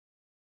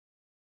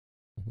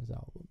in his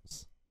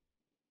albums.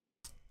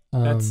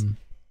 That's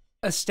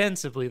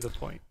ostensibly the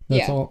point.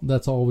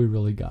 That's all we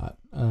really got.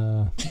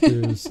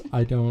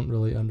 I don't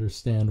really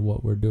understand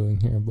what we're doing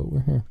here, but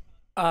we're here.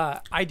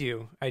 I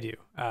do.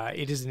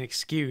 It is an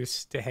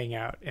excuse to hang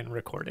out and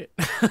record it.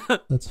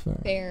 That's fair.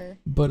 Fair.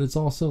 But it's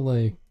also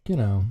like,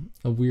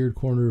 a weird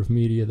corner of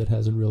media that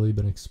hasn't really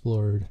been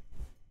explored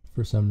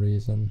for some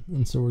reason,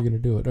 and so we're gonna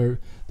do it. Or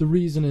the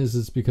reason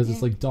is because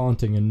it's like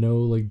daunting, and no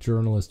like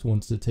journalist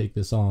wants to take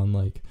this on.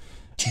 Like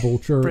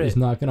Vulture is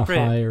not gonna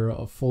hire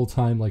a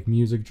full-time like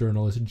music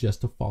journalist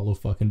just to follow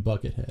fucking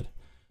Buckethead.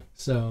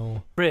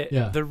 So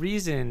the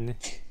reason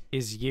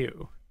is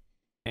you.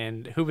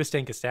 And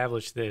Hoobastank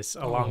established this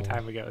a long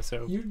time ago,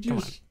 so come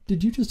on.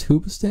 Did you just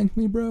Hoobastank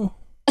me, bro?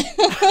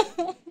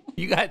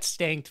 You got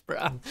stanked,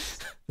 bro.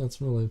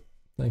 That's really...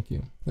 Thank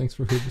you. Thanks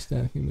for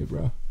Hoobastanking me,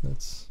 bro.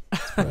 That's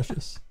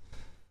precious.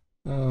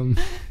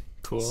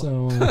 Cool.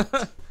 So,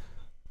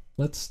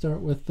 let's start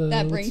with...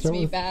 that brings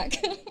me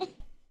back.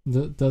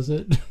 Does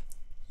it?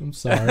 I'm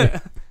sorry.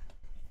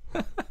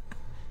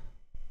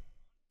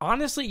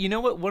 Honestly, you know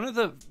what? One of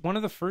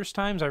the first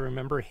times I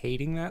remember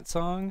hating that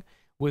song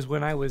was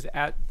when I was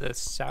at the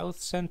South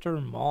Center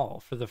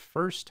Mall for the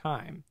first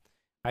time.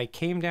 I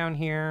came down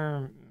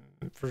here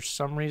for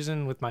some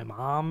reason with my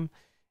mom.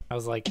 I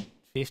was like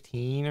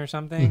 15 or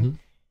something,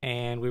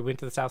 and we went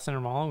to the South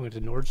Center Mall. We went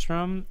to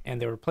Nordstrom, and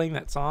they were playing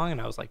that song,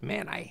 and I was like,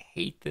 man, I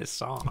hate this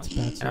song.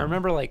 And I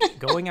remember like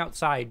going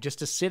outside just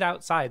to sit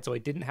outside so I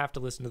didn't have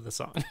to listen to the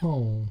song.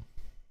 Oh,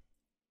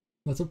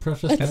 that's a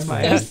precious That's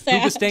memory. my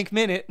Hoobastank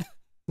minute.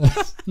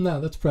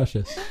 That's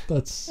precious. I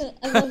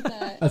love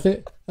that. I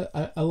think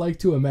I like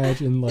to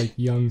imagine like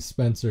young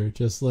Spenser,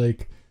 just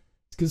like,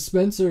 because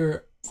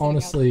Spenser,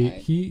 honestly,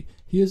 he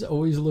has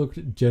always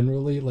looked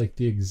generally like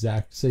the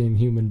exact same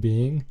human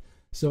being.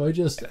 So I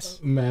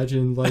just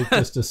imagine like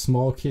just a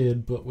small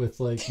kid, but with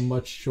like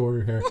much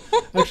shorter hair.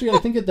 Actually, I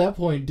think at that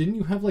point, didn't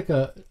you have like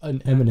an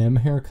Eminem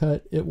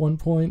haircut at one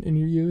point in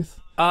your youth?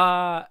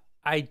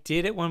 I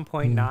did at one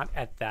point, not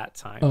at that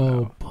time. Oh,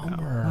 no,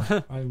 bummer.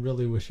 No. I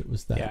really wish it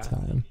was that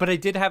time. But I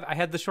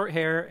had the short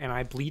hair, and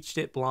I bleached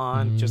it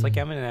blonde, just like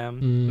Eminem.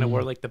 And I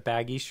wore like the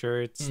baggy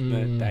shirts,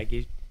 the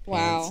baggy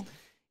pants.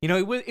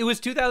 It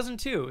was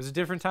 2002. It was a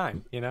different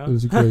time, It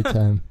was a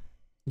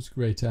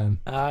great time.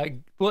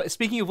 Well,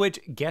 speaking of which,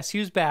 guess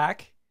who's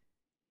back?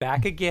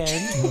 Back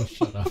again. Oh,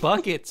 shut up.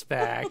 Bucket's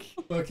back.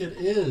 Bucket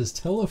is.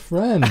 Tell a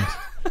friend.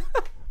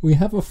 We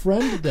have a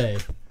friend today.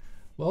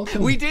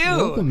 Welcome. We do.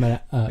 Welcome,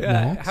 Max.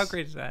 How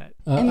great is that?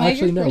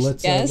 Actually, no.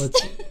 Let's.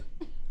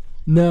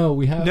 No,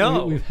 we have.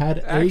 No, we've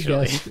had a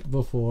guest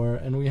before,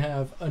 and we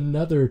have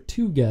another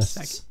 2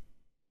 guests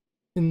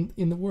in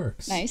the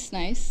works.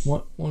 Nice.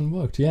 One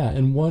booked, yeah,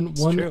 and one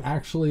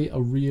actually a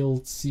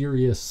real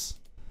serious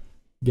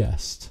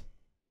guest,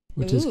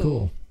 which is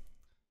cool.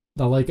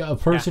 Like a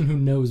person who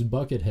knows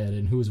Buckethead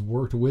and who has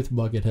worked with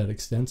Buckethead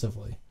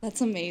extensively. That's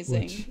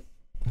amazing.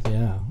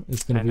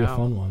 It's gonna be a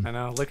fun one. I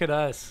know. Look at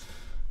us.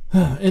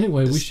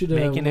 Anyway, we should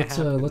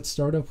let's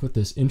start up with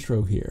this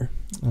intro here.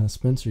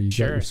 Spenser, you got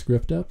your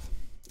script up?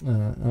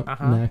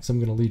 Max, I'm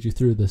going to lead you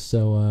through this.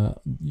 So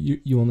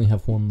you only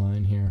have one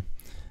line here.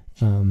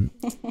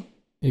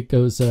 It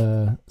goes,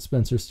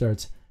 Spenser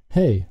starts,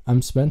 "Hey,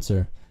 I'm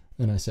Spenser."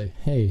 And I say,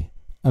 "Hey,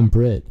 I'm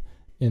Britt."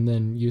 And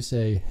then you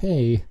say,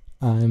 "Hey,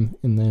 and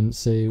then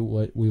say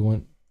what we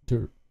want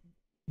to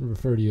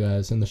refer to you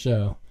as in the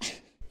show.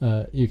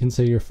 You can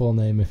say your full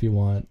name if you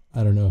want.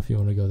 I don't know if you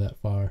want to go that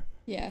far.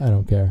 Yeah. I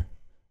don't care.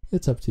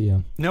 It's up to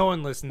you." No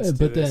one listens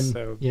to this,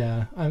 so...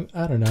 Yeah,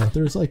 I don't know.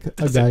 There's like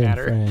a guy in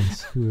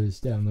France who has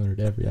downloaded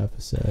every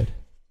episode.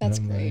 That's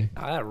great.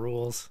 That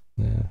rules.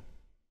 Yeah.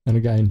 And a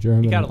guy in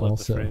Germany you gotta love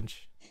also. The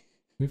French.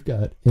 We've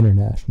got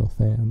international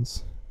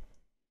fans.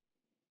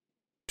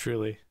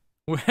 Truly.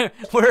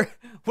 We're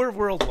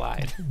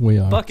worldwide. We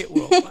are. Bucket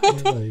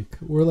worldwide.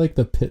 We're like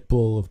the pit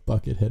bull of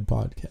Buckethead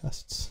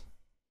podcasts.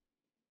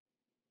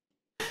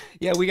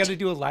 Yeah, we got to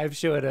do a live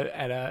show at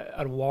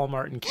a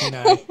Walmart in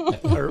Kenai,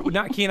 or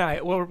not Kenai.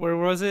 Where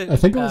was it? I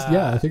think it was.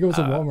 I think it was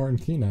a Walmart in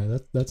Kenai.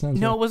 That sounds.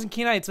 No, right. It wasn't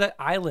Kenai. It's that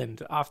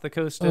island off the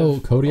coast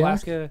of Kodiak?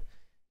 Alaska.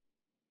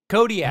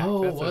 Kodiak.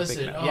 Oh, that's was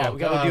it? Yeah, we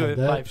got to do a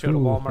live show at a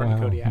Walmart in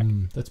Kodiak.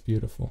 That's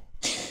beautiful.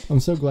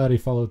 I'm so glad he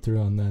followed through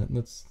on that.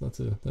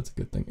 That's a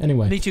good thing.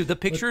 Anyway, me too. The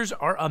pictures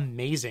are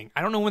amazing.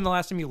 I don't know when the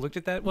last time you looked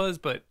at that was,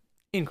 but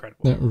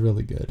incredible. They're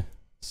really good.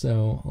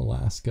 So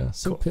Alaska.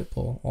 So cool.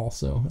 Pitbull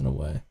also in a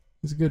way.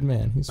 He's a good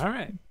man. He's all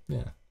right.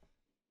 Yeah.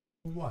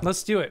 What?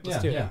 Let's do it.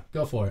 Let's do it. Yeah,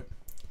 go for it.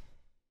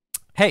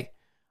 Hey,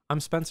 I'm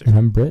Spenser. And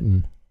I'm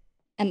Britton.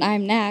 And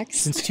I'm Nax.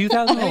 Since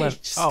 2011.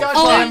 Is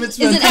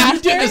it after?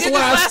 You did this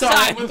last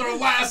time with our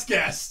last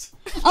guest.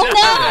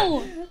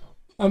 Oh no!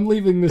 I'm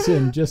leaving this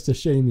in just to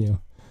shame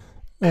you.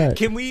 All right.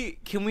 Can we?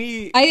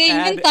 I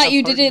even thought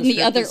you did it in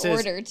the other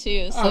order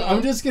too. So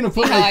I'm just gonna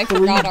put like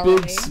 3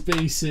 big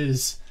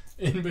spaces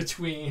in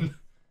between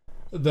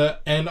the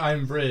 "and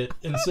I'm Brit,"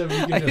 and so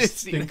you can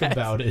just think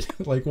about it.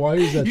 Like, why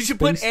is that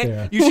space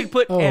there? You should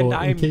put "and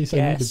I'm" in case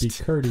I need to be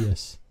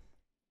courteous.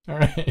 All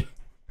right.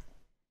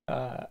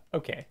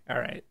 Okay. All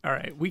right.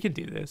 We can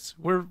do this.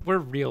 We're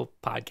real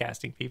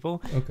podcasting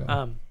people. Okay.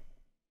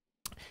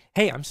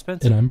 Hey, I'm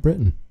Spenser. And I'm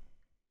Britton.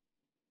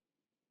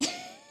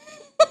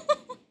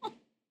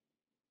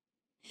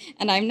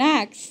 And I'm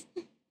Nax.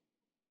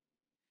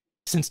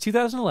 Since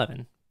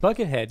 2011,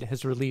 Buckethead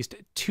has released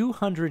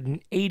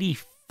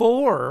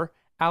 284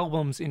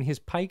 albums in his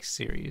Pikes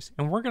series,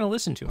 and we're going to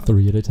listen to them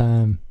 3 at a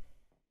time.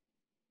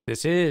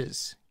 This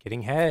is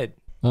Getting Head.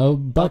 Oh,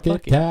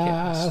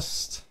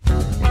 Bucketcast.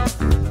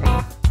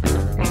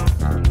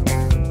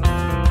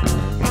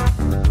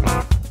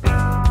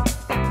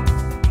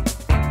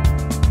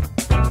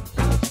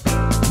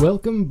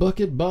 Welcome,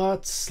 Bucket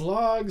Bots,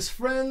 Slogs,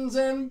 friends,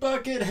 and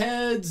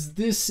Bucketheads.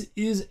 This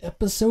is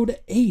episode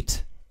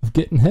 8 of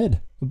Gettin'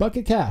 Head, a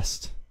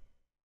Bucketcast.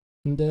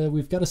 And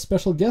we've got a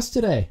special guest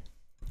today.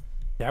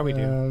 Yeah, we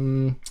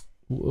do.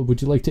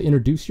 Would you like to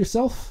introduce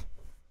yourself?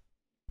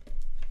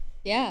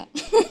 Yeah.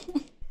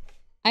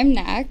 I'm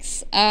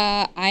Nax.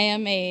 I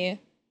am a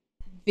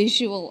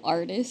visual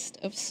artist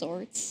of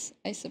sorts,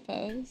 I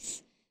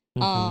suppose.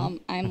 I'm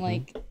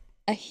like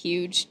a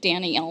huge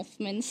Danny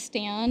Elfman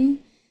stan.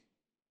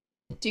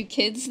 Do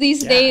kids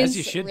these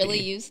days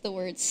really use the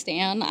word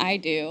stan? I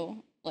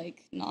do,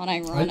 like,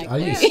 non-ironically. I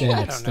use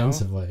stan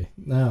extensively.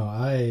 No,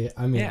 I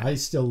mean, I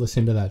still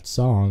listen to that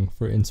song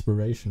for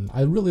inspiration.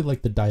 I really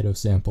like the Dido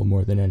sample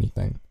more than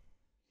anything.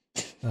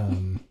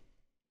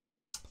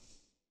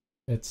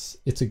 It's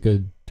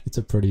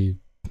a pretty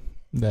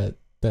that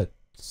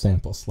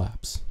sample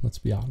slaps. Let's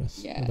be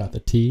honest. Yeah. About the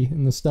T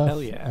and the stuff.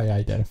 Hell yeah. I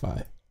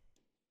identify.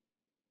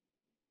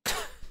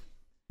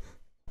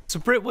 So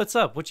Britt, what's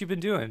up? What you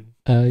been doing?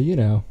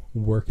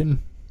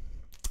 Working.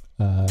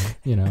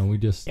 We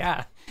just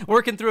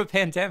working through a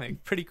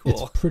pandemic. Pretty cool.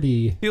 It's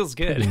pretty feels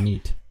good. Pretty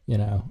neat.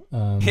 Yeah.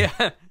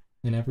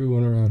 And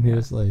everyone around here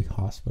is like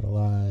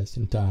hospitalized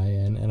and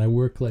dying, and I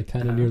work like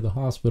kind of near the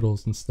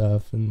hospitals and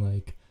stuff, and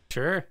like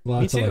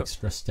lots of like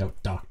stressed out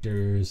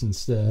doctors and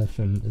stuff,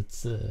 and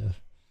it's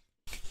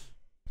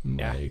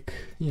like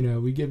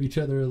we give each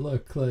other a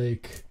look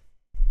like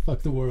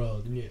fuck the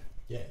world, and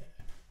yeah.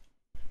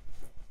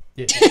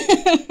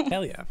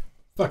 Hell yeah.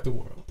 Fuck the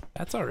world.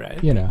 That's all right.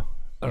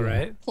 All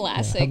right.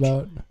 Classic. How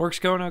about work's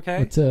going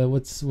okay?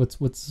 What's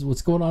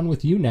going on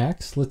with you,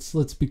 Nax?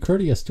 Let's be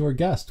courteous to our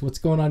guest. What's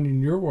going on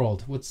in your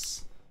world?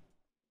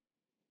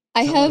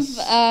 I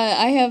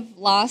have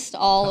lost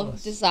all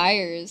of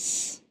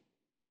desires,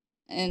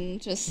 and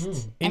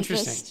just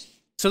interesting.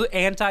 So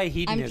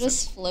anti-hedonism. I'm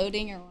just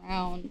floating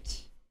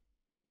around.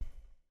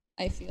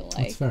 I feel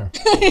like that's fair.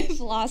 I've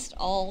lost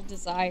all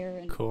desire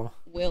and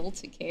will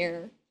to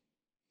care.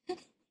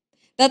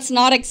 That's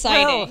not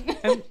exciting.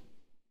 Well, I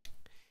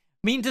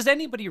mean, does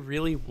anybody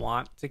really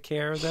want to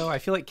care, though? I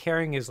feel like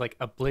caring is, like,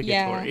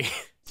 obligatory. Yeah,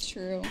 it's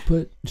true.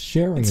 But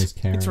sharing is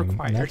caring. It's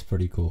required. That's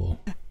pretty cool.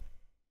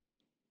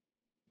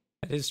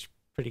 That is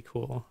pretty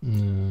cool.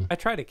 Yeah. I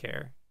try to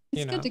care.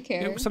 It's good to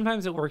care.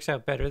 Sometimes it works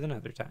out better than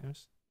other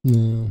times.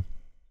 Yeah.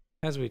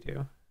 As we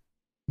do.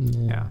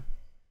 Yeah.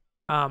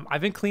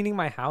 I've been cleaning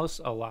my house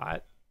a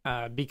lot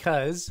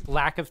because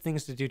lack of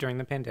things to do during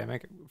the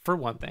pandemic, for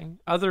one thing.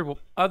 Other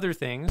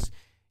things...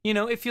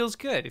 it feels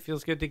good. It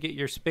feels good to get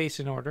your space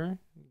in order,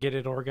 get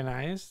it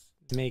organized,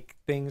 make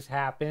things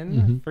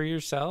happen for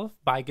yourself,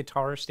 buy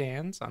guitar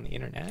stands on the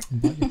internet.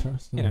 Buy guitar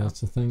stands, that's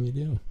the thing you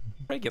do.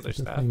 Regular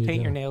stuff.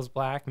 Paint your nails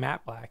black,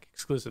 matte black,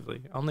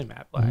 exclusively. Only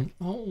matte black.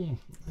 Oh,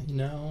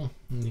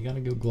 you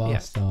gotta go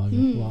gloss, dog.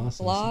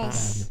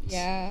 Gloss,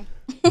 yeah.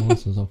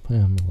 Gloss is a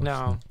family.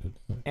 No,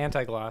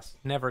 anti-gloss.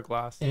 Never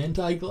gloss.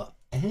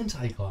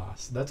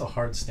 Anti-gloss. That's a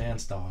hard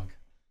stance, dog.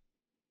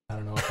 I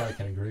don't know if I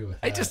can agree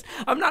with that.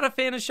 I'm not a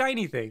fan of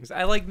shiny things.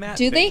 I like matte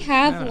things. Do they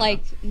have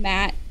like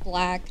matte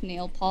black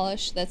nail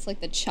polish that's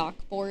like the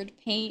chalkboard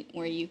paint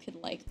where you could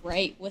like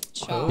write with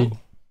chalk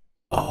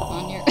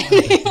on your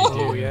nails?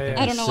 Oh, yeah.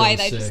 I don't know why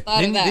I just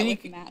thought of that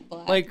with matte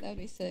black. Like, that'd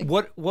be sick.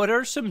 What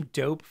are some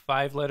dope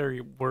 5-letter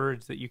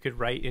words that you could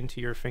write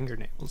into your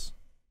fingernails?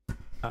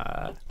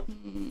 I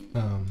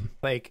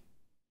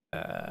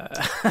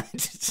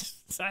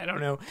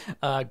don't know.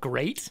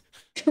 Great.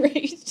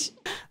 Great.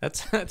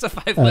 That's a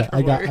 5-letter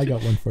word. I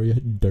got one for you.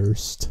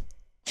 Durst.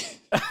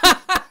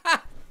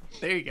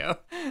 There you go.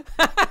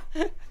 I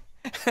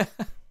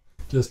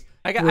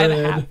had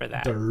a hat for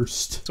that.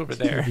 Durst. It's over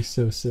there. That'd be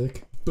so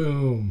sick.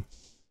 Boom.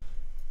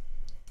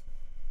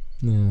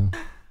 Yeah.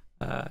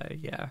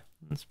 Yeah.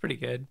 That's pretty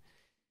good.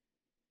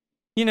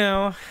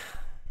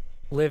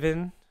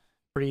 Living,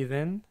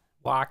 breathing,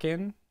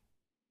 walking.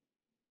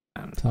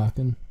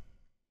 Talking.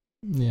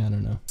 Yeah, I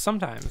don't know.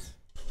 Sometimes.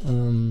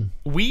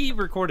 We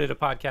recorded a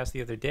podcast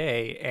the other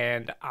day,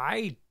 and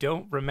I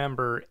don't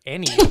remember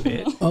any of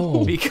it.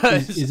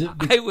 Because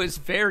I was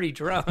very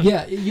drunk.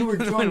 Yeah, you were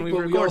drunk,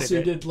 but we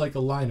also did like a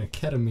line of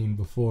ketamine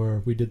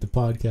before we did the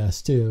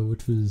podcast too,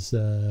 which was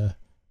a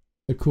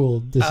cool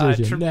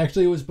decision.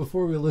 Actually, it was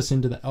before we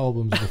listened to the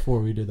albums before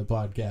we did the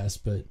podcast,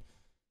 but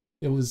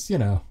it was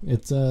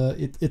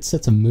it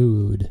sets a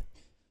mood.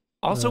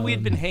 Also, we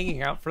had been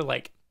hanging out for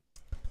like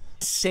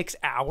 6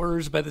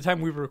 hours by the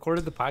time we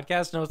recorded the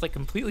podcast, and I was like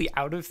completely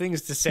out of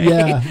things to say.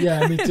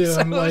 Yeah, me too. So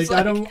I'm like,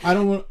 I don't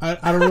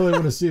really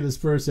want to see this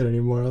person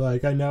anymore.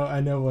 Like, I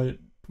know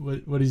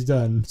what he's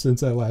done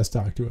since I last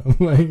talked to him.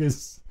 Like,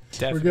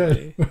 we're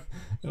good.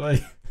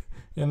 Like,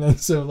 and then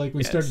so like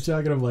we started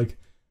talking. I'm like,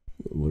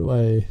 what do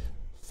I?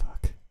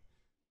 Fuck.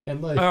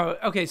 And like,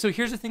 okay. So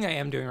here's the thing I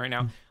am doing right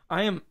now.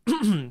 I am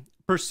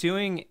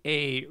pursuing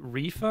a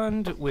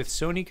refund with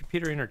Sony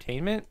Computer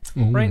Entertainment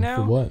right now.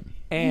 For what?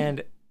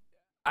 And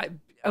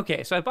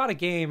so I bought a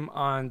game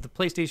on the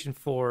PlayStation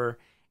 4,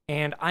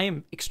 and I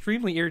am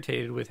extremely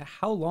irritated with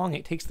how long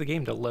it takes the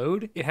game to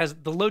load.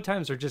 The load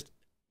times are just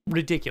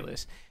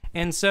ridiculous.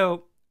 And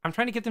so I'm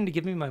trying to get them to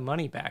give me my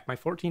money back, my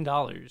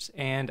 $14,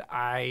 and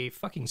I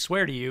fucking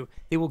swear to you,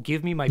 they will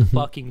give me my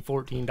fucking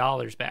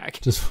 $14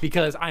 back.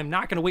 Because I'm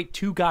not going to wait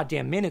 2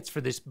 goddamn minutes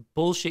for this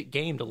bullshit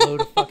game to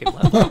load a fucking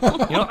level.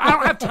 You know, I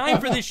don't have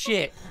time for this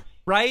shit.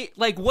 Right?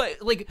 Like,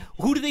 what? Like,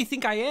 who do they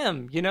think I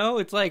am? You know,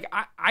 it's like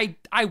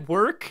I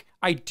work,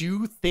 I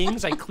do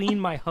things, I clean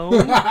my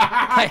home,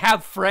 I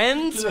have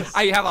friends,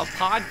 I have a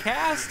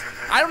podcast.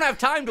 I don't have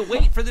time to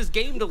wait for this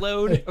game to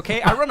load.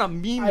 Okay, I run a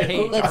meme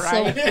page. That's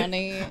so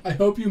funny. I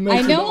hope you.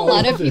 I know a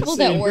lot of people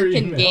that work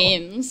in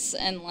games,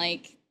 and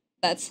like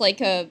that's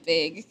like a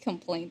big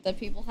complaint that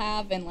people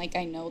have, and like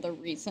I know the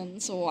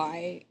reasons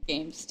why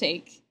games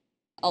take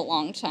a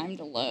long time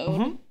to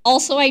load.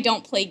 Also, I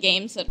don't play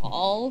games at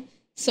all.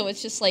 So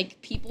it's just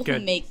like people who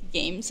make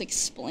games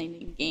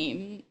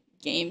explaining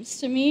games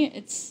to me.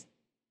 It's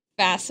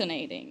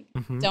fascinating.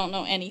 Don't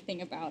know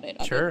anything about it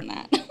other than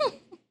that.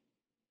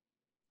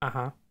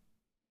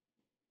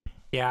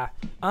 Yeah.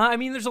 I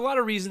mean, there's a lot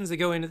of reasons that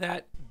go into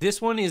that. This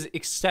one is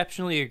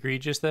exceptionally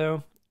egregious,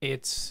 though.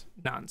 It's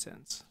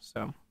nonsense.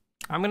 So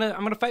I'm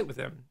gonna fight with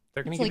them.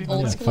 They're gonna give like me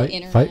old school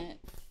internet.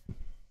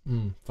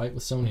 Fight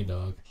with Sony,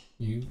 dog.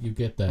 You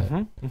get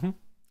that.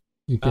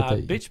 You get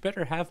that. Bitch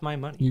better have my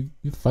money.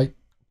 You fight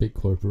big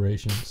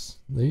corporations.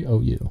 They owe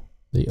you.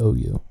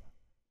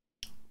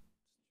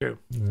 True.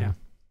 Yeah.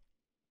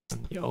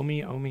 You owe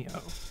me.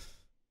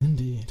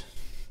 Indeed.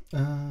 I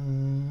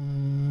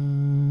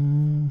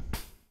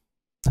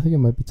think it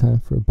might be time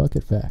for a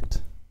bucket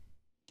fact.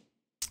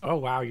 Oh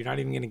wow, you're not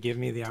even going to give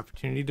me the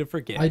opportunity to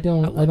forget. I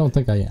don't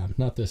think I am.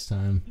 Not this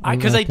time.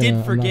 Because I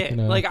did forget.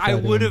 Like I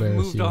would have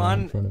moved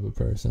on in front of a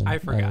person. I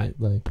forgot.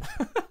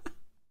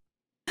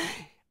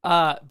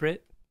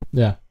 Britt?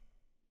 Yeah.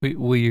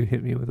 Will you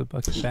hit me with a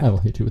bucket fact? I will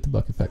hit you with the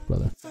bucket fact,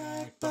 brother.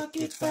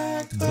 Bucket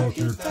fact.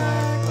 Bucket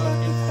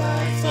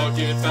fact.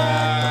 Bucket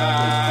fact.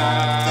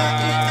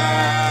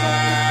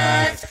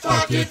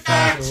 Bucket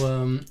fact.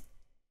 So,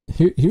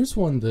 here's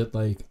one that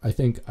like I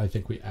think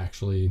we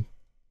actually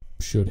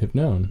should have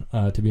known,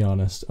 to be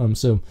honest.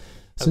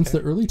 Since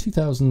the early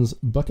 2000s,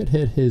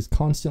 Buckethead has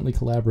constantly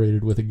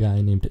collaborated with a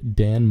guy named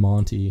Dan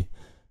Monti,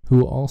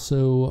 who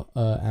also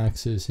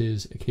acts as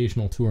his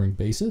occasional touring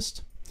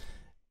bassist.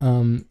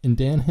 And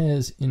Dan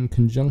has, in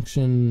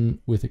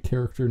conjunction with a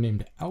character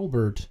named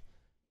Albert,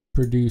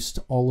 produced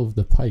all of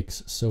the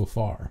Pikes so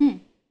far.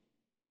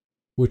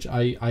 Which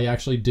I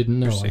actually didn't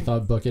know. I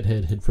thought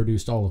Buckethead had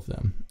produced all of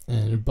them.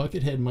 And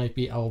Buckethead might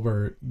be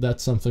Albert.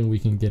 That's something we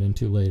can get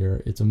into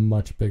later. It's a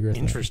much bigger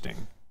thing. Interesting.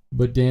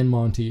 But Dan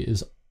Monti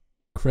is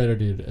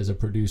credited as a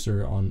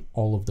producer on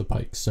all of the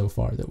Pikes so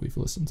far that we've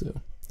listened to.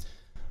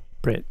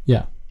 Britt.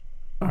 Yeah.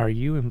 Are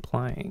you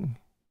implying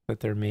that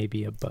there may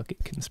be a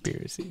bucket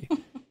conspiracy?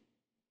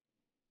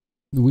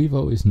 We've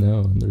always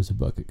known there's a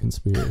bucket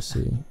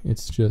conspiracy.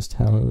 It's just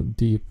how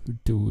deep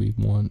do we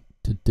want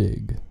to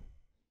dig?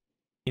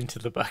 Into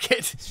the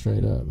bucket.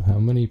 Straight up. How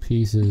many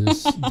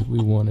pieces do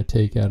we want to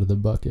take out of the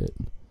bucket?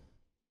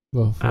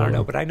 I don't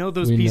know, but I know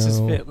those pieces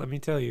fit, let me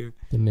tell you.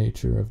 The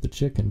nature of the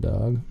chicken,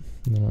 dog.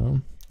 You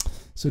know?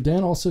 So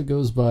Dan also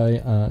goes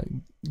by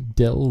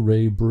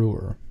Rey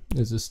Brewer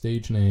as his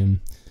stage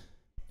name.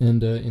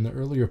 And in the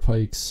earlier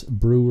Pikes,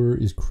 Brewer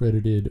is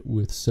credited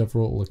with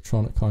several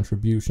electronic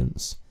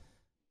contributions.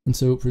 And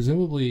so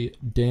presumably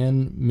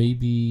Dan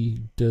maybe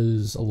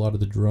does a lot of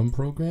the drum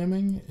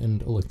programming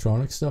and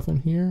electronic stuff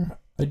in here.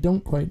 I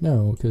don't quite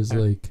know, because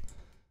like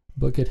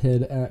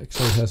Buckethead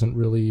actually hasn't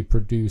really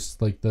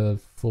produced like the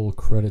full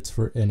credits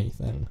for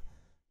anything.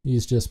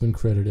 He's just been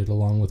credited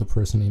along with a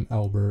person named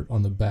Albert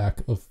on the back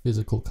of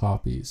physical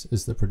copies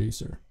as the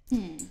producer.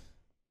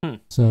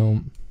 So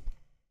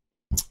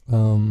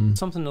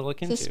something to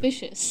look into.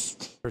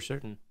 Suspicious. For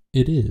certain.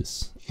 It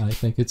is. I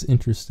think it's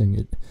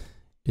interesting.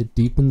 It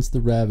deepens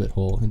the rabbit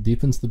hole. It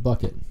deepens the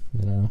bucket,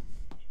 you know.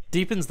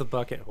 Deepens the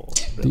bucket hole.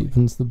 Really.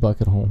 Deepens the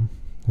bucket hole.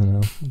 You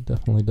know, it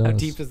definitely does. How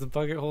deep does the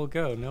bucket hole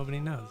go? Nobody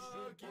knows.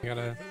 You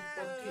gotta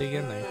dig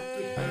in there.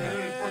 Find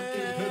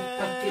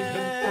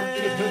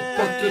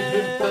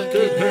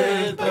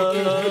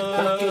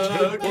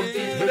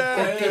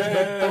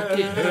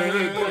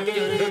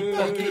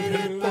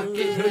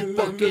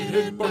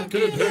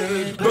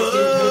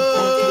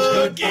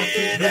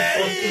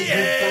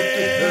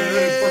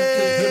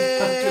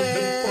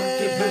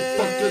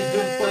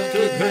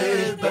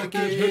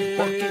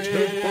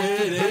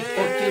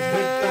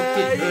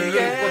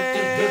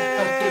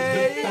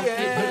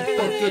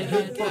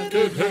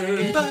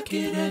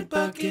Buckethead, Buckethead,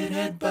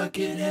 Buckethead,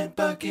 Buckethead,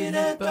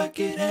 Buckethead,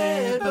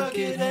 Buckethead,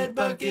 Buckethead,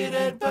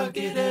 Buckethead,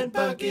 Buckethead,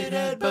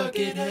 Buckethead,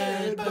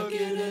 Buckethead,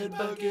 Buckethead,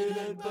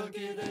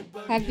 Buckethead,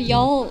 Buckethead. Have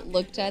y'all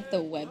looked at the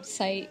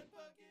website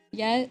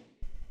yet?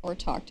 Or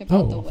talked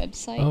about the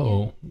website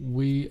yet?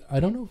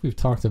 I don't know if we've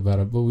talked about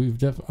it, but we've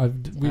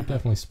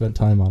definitely spent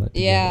time on it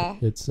together. Yeah.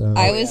 It's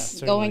I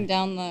was going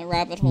down the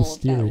rabbit hole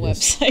of that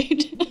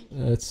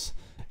website.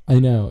 I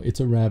know, it's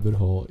a rabbit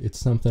hole. It's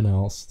something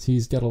else.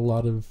 He's got a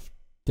lot of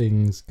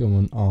things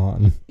going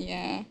on.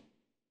 Yeah.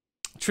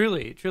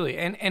 Truly.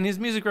 And his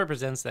music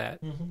represents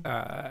that.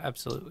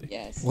 Absolutely.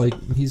 Yes. Like,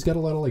 he's got a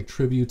lot of, like,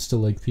 tributes to,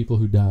 like, people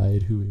who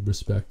died, who he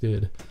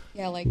respected.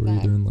 Yeah, like who that.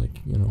 Either in, like,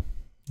 you know,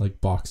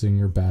 like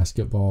boxing or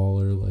basketball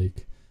or,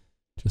 like,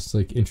 just,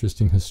 like,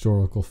 interesting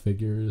historical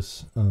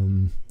figures.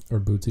 Or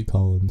Bootsy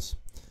Collins.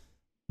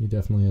 He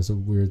definitely has a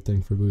weird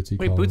thing for Bootsy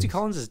Collins. Wait, Bootsy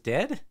Collins is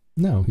dead?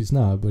 No, he's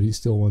not, but he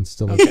still wants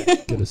to,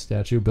 like, get a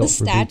statue built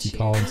for Bootsy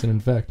Collins. And in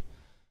fact...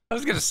 I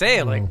was going to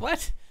say, like,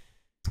 what?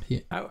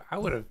 I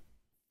would have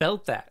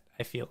felt that,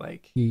 I feel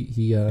like,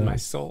 in my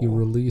soul. He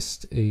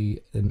released a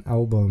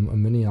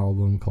mini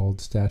album called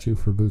Statue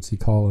for Bootsy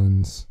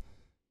Collins.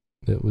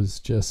 That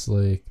was just,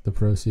 like, the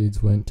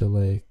proceeds went to,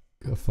 like,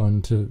 a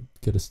fund to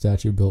get a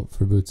statue built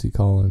for Bootsy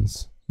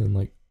Collins in,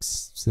 like,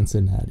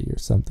 Cincinnati or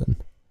something.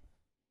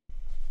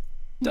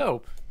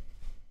 Dope.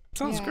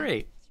 Sounds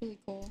great. It's really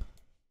cool.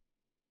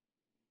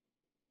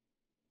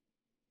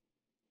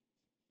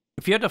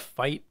 If you had to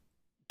fight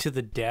to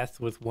the death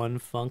with one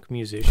funk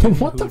musician,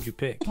 who would you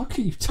pick? What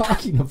are you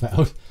talking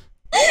about?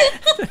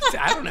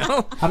 I don't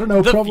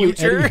know. The probably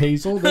future? Eddie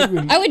Hazel.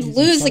 I would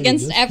lose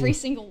against every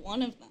single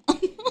one of them.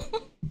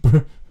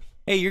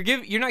 Hey,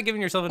 you're not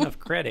giving yourself enough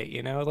credit,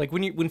 you know? Like,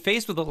 when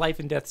faced with a life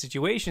and death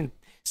situation,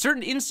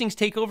 certain instincts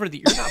take over that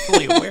you're not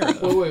fully aware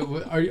of. Wait.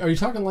 Are you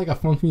talking like a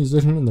funk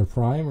musician in their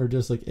prime, or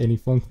just like any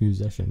funk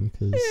musician?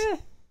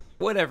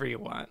 Whatever you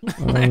want.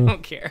 I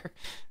don't care.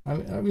 I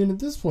mean, at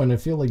this point, I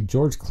feel like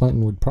George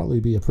Clinton would probably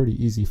be a pretty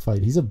easy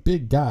fight. He's a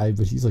big guy,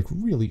 but he's, like,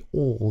 really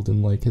old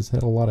and, like, has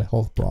had a lot of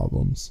health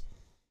problems.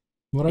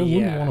 But I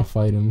wouldn't want to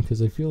fight him,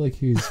 because I feel like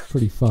he's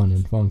pretty fun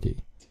and funky.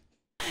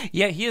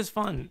 Yeah, he is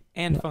fun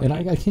and funky. And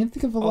I can't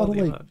think of a lot of,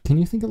 like... Can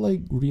you think of,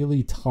 like,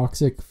 really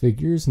toxic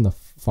figures in the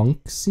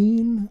funk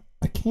scene?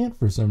 I can't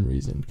for some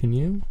reason. Can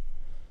you?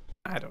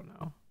 I don't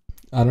know.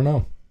 I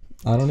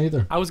don't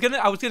either. I was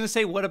gonna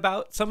say what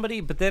about somebody,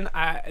 but then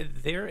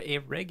they're a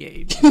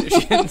reggae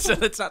musician, so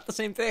it's not the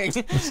same thing.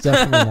 It's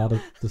definitely not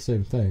the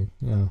same thing.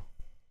 No.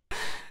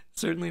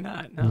 Certainly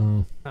not.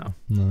 No.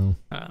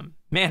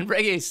 Man,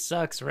 reggae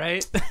sucks,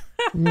 right?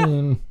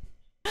 Yeah.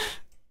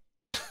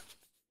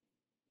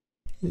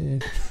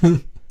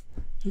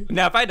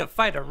 Now, if I had to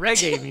fight a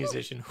reggae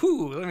musician,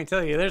 let me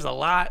tell you, there's a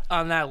lot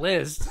on that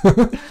list.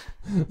 Like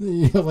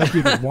you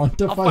want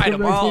to fight a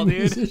reggae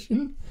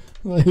musician?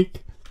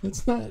 Like,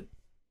 it's not...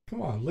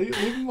 Come on, leave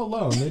them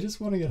alone. They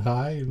just want to get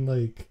high and,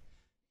 like,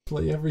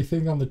 play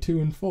everything on the 2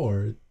 and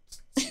 4.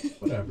 It's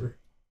whatever.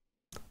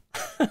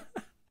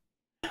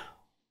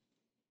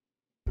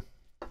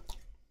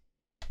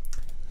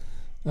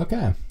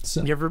 Okay,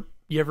 so you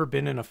ever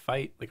been in a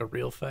fight, like a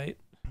real fight?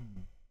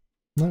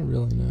 Not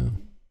really, no.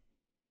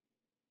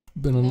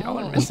 I've been in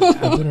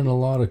a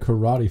lot of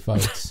karate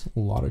fights.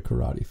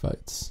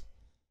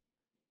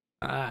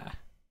 Ah,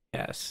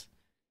 yes.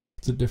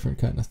 It's a different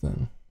kind of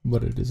thing.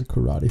 But it is a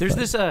karate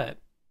fight.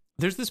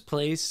 There's this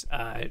place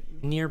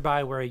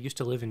nearby where I used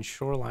to live in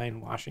Shoreline,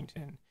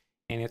 Washington,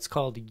 and it's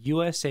called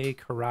USA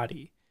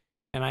Karate,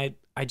 and I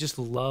just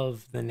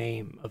love the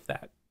name of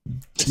that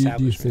establishment.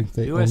 Do you think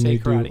they USA only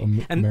Karate.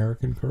 do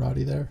American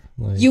karate there?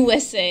 Like,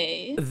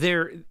 USA.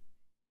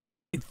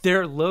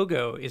 Their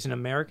logo is an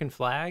American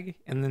flag,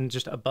 and then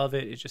just above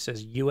it just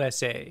says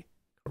USA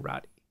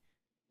Karate.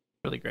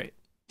 Really great.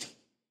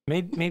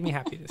 Made me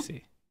happy to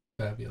see.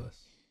 Fabulous.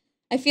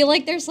 I feel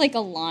like there's, like, a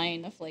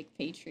line of, like,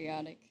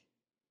 patriotic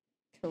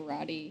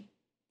karate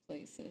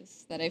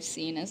places that I've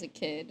seen as a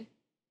kid.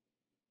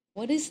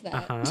 What is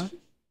that?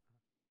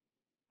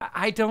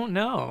 I don't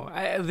know.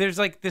 There's,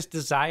 like, this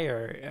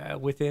desire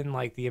within,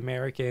 like, the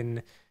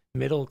American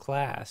middle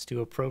class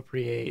to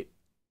appropriate,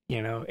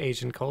 you know,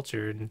 Asian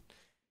culture and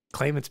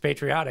claim it's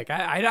patriotic.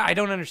 I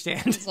don't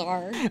understand.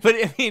 Bizarre. But,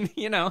 I mean,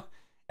 you know,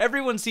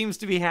 everyone seems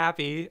to be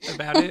happy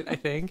about it, I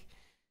think.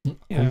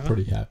 I'm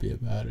pretty happy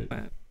about it.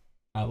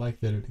 I like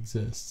that it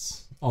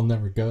exists. I'll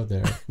never go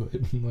there, but,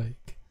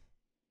 like,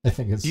 I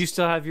think it's... Do you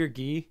still have your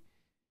gi?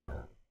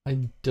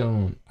 I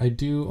don't. I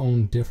do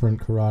own different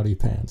karate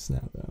pants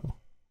now, though.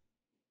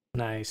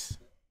 Nice.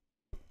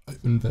 I've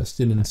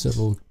invested in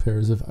several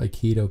pairs of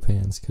Aikido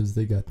pants because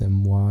they got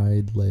them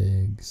wide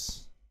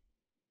legs.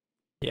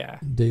 Yeah.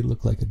 They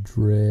look like a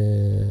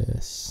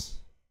dress.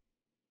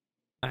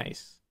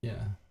 Nice.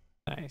 Yeah.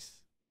 Nice.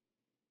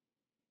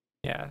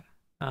 Yeah.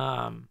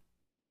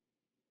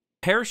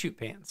 Parachute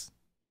pants.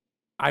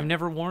 I've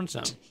never worn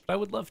some, but I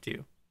would love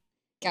to.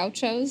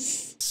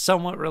 Gauchos?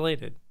 Somewhat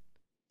related.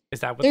 Is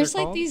that what There's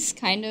they're like called? these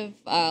kind of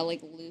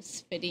like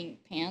loose fitting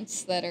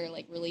pants that are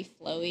like really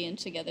flowy, and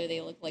together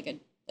they look like a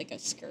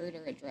skirt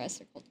or a dress.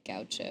 They're called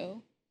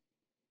gaucho.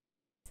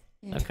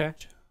 Yeah. Okay.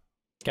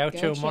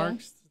 Gaucho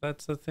marks?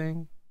 That's the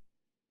thing?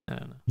 I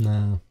don't know.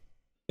 No.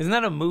 Isn't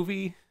that a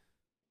movie?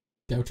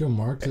 Gaucho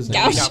marks is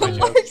Gaucho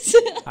marks.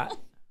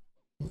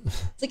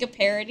 It's like a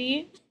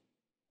parody.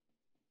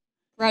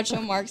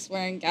 Groucho Marx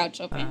wearing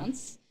gaucho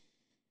pants.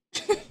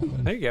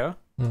 There you go.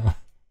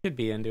 Could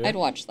be into it. I'd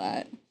watch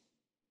that.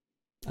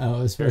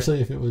 Oh,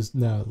 especially if it was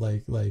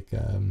like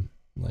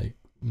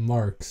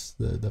Marx,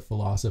 the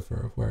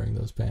philosopher, wearing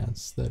those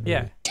pants.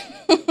 Yeah.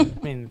 I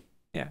mean,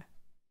 yeah.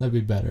 That'd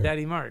be better.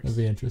 Daddy Marx. That'd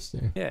be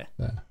interesting. Yeah.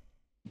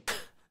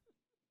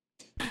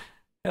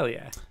 Hell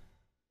yeah.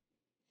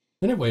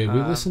 Anyway, we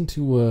listened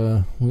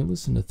to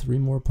 3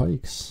 more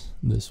Pikes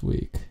this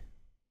week.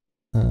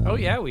 Oh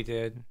yeah, we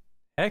did.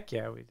 Heck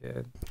yeah, we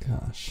did.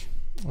 Gosh.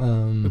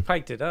 We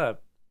piked it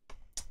up.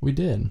 We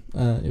did.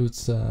 It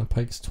was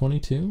Pikes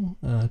 22,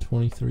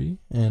 23,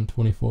 and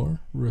 24,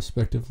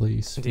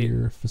 respectively.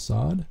 Sphere,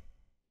 Facade,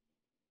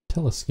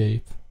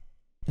 Telescape,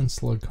 and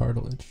Slug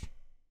Cartilage.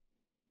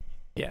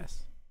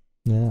 Yes.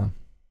 Yeah.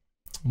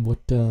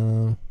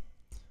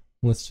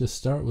 Let's just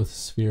start with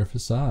Sphere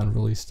Facade,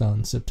 released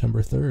on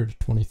September 3rd,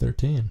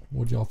 2013.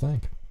 What'd y'all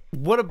think?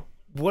 What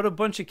a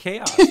bunch of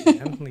chaos,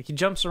 man. Like, he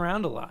jumps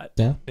around a lot.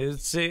 Yeah.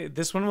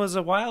 This one was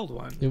a wild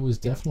one. It was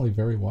definitely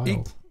very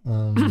wild.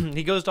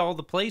 He goes to all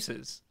the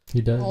places.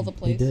 He did. All the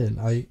places. He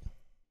did.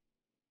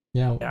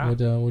 Yeah.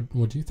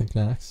 What do you think,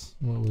 Nax?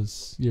 What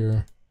was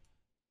your...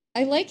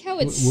 I like how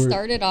it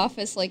started off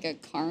as like a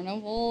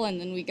carnival, and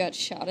then we got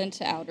shot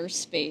into outer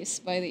space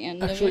by the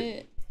end of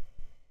it.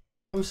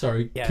 I'm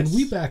sorry. Yes. Can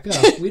we back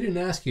up? We didn't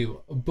ask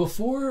you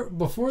before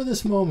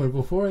this moment.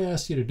 Before I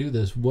asked you to do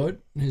this, what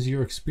has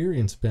your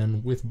experience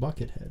been with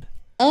Buckethead?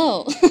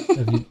 Oh,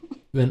 have you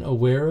been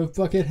aware of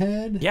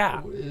Buckethead?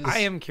 Yeah, I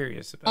am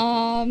curious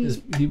about that.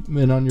 Has he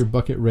been on your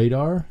bucket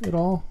radar at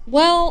all?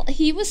 Well,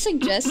 he was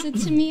suggested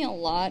to me a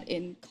lot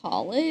in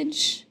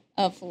college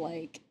of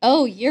like,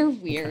 oh, you're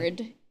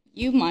weird. Okay.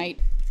 You might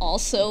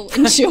also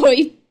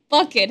enjoy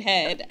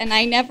Buckethead. And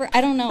I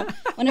don't know.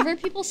 Whenever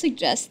people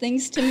suggest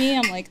things to me,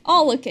 I'm like,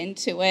 I'll look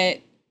into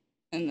it.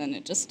 And then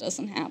it just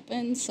doesn't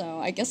happen. So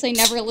I guess I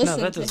never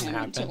listened to him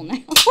until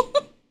now.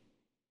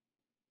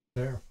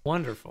 Fair.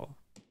 Wonderful.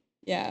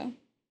 Yeah.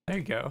 There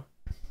you go.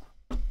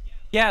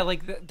 Yeah,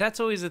 like that's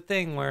always a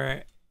thing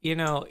where, you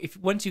know, if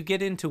once you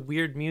get into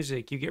weird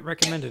music, you get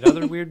recommended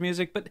other weird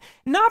music, but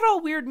not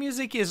all weird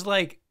music is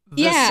like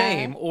the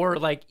same or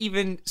like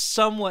even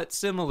somewhat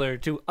similar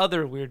to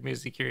other weird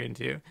music you're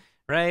into,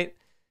 right?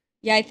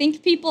 Yeah, I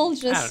think people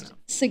just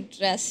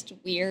suggest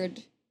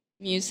weird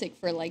music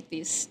for like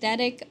the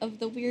aesthetic of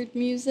the weird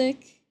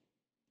music.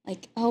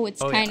 Like, oh,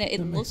 it's kind of,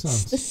 it looks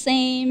the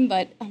same,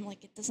 but I'm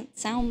like, it doesn't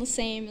sound the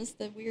same as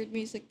the weird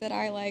music that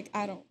I like.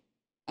 I don't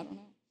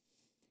know.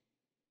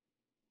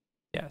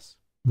 Yes.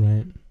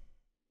 Right.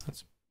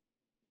 That's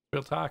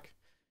real talk.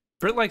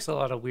 Britt likes a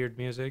lot of weird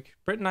music.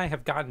 Britt and I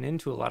have gotten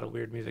into a lot of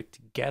weird music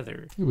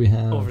together. We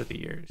have. Over the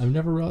years. I've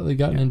never really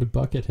gotten into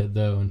Buckethead,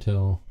 though,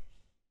 until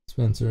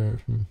Spenser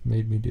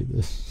made me do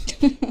this.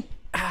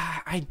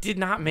 I did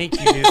not make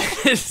you do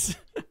this.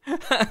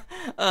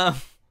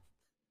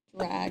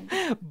 Drag.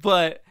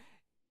 But,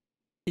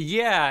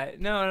 yeah.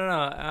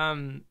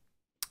 No.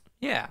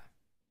 Yeah.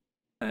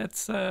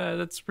 That's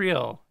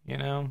real, you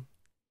know?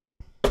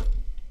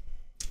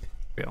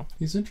 Real.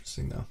 He's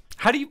interesting, though.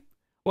 How do you...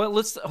 Well,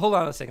 let's hold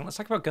on a second. Let's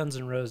talk about Guns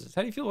N' Roses.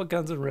 How do you feel about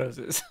Guns N'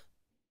 Roses?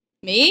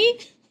 Me?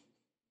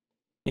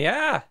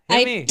 Yeah,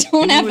 I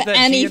don't have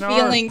any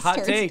feelings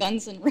towards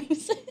Guns N'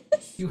 Roses.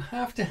 You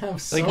have to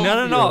have some. Like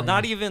no,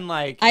 not even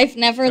like. I've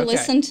never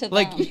listened to them.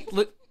 Like,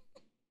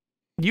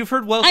 you've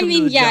heard "Welcome to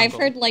the Jungle." I've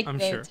heard like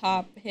the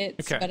top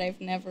hits, but I've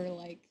never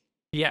like.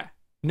 Yeah,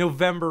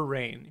 November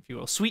Rain, if you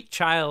will, Sweet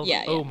Child,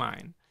 Oh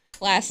Mine.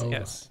 Classic. Oh,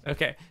 yes.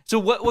 Okay. So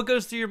what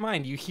goes through your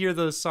mind? You hear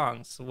those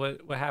songs.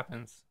 What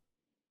happens?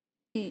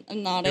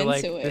 I'm not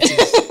into it.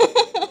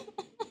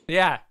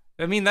 Yeah.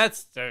 I mean,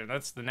 that's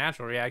the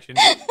natural reaction.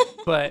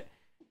 But,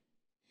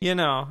 you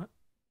know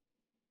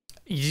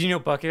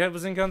Buckethead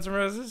was in Guns N'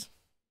 Roses?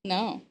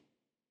 No.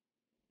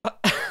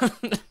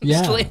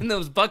 Yeah. Just laying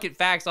those bucket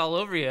facts all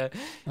over you.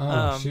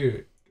 Oh,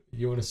 shoot.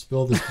 You want to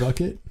spill this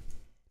bucket?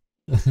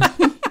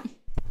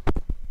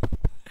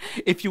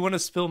 If you want to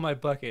spill my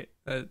bucket.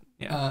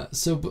 Yeah.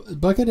 So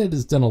Buckethead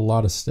has done a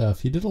lot of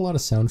stuff. He did a lot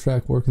of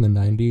soundtrack work in the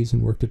 90s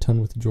and worked a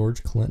ton with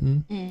George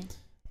Clinton.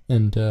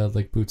 And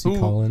like Bootsy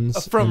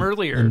Collins from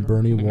earlier, and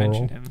Bernie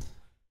Worrell,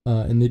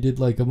 and they did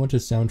like a bunch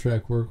of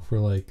soundtrack work for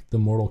like the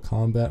Mortal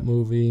Kombat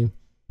movie,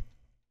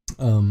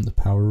 the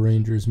Power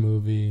Rangers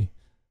movie.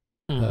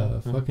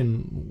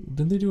 Fucking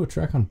didn't they do a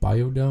track on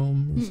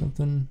Biodome or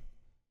something?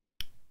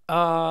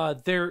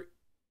 There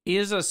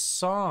is a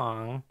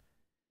song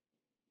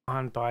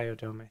on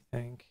Biodome, I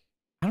think.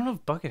 I don't know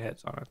if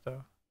Buckethead's on it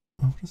though.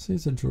 I want to say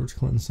it's a George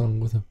Clinton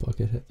song with a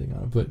Buckethead thing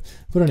on it,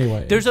 but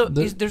anyway, there's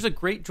a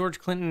great George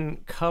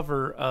Clinton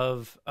cover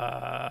of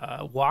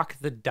 "Walk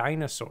the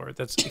Dinosaur"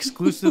 that's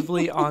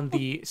exclusively on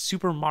the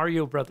Super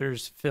Mario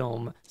Brothers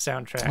film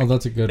soundtrack. Oh,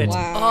 that's a good one.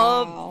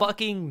 Wow.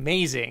 Fucking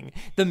amazing.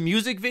 The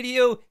music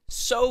video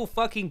so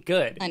fucking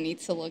good. I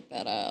need to look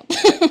that up.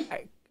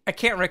 I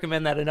can't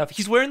recommend that enough.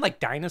 He's wearing like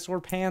dinosaur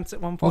pants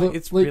at one point. Although,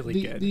 it's like,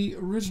 really good. The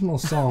original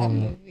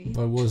song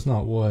by Was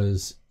Not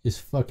Was is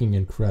fucking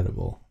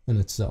incredible in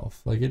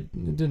itself. Like it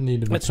didn't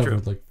need to be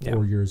covered like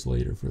 4 years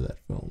later for that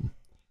film.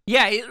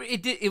 Yeah,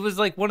 it was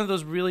like one of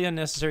those really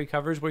unnecessary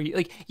covers where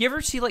you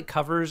ever see like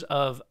covers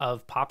of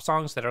pop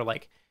songs that are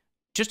like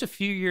just a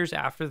few years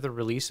after the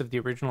release of the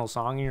original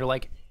song, and you're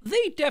like,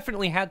 they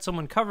definitely had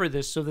someone cover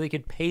this so they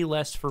could pay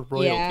less for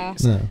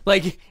royalties. Yeah.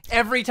 Like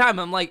every time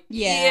I'm like,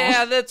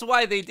 yeah, that's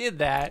why they did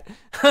that.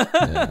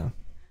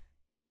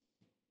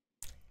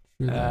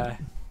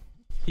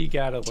 You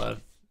gotta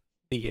love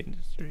the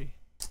industry.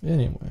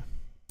 Anyway,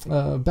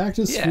 back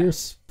to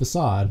Sphere's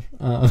Facade.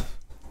 God,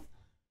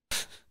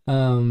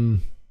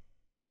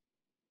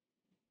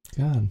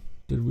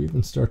 did we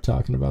even start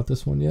talking about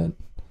this one yet?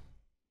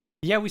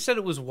 Yeah, we said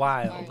it was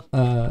wild.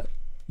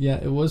 Yeah,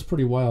 it was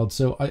pretty wild.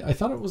 So I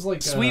thought it was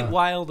like Sweet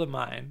Wild of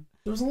Mine.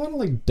 There was a lot of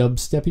like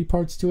dubsteppy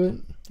parts to it,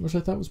 which I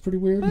thought was pretty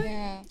weird.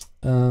 Yeah.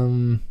 A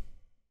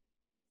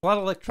lot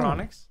of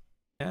electronics.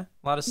 Yeah,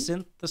 a lot of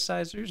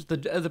synthesizers.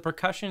 The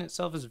percussion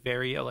itself is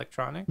very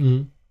electronic.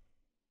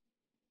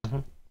 Mm-hmm.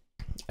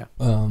 Yeah.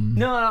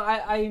 No,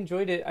 I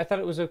enjoyed it. I thought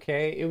it was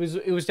okay. It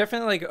was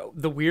definitely like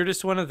the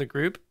weirdest one of the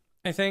group.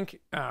 I think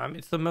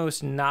it's the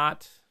most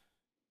not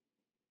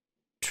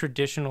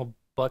traditional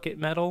bucket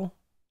metal.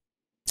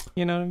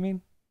 You know what I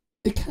mean?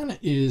 It kind of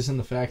is in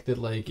the fact that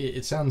like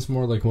it sounds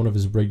more like one of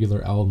his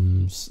regular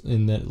albums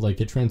in that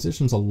like it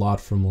transitions a lot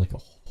from like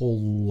a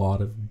whole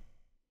lot of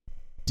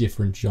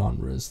different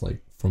genres,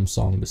 like from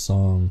song to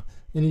song,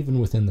 and even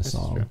within the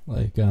song,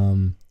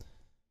 even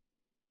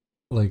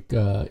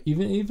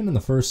in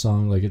the first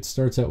song, like it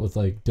starts out with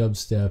like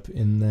dubstep,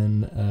 and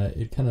then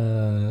it kind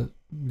of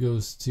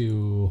goes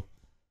to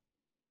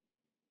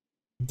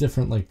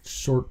different like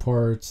short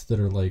parts that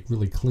are like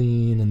really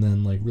clean, and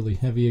then like really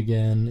heavy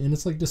again, and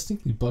it's like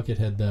distinctly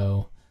Buckethead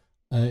though.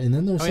 And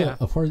then there's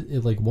a part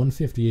at like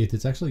 158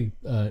 that's actually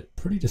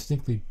pretty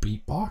distinctly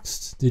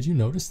beatboxed. Did you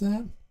notice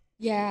that?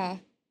 Yeah.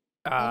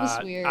 That was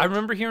weird. I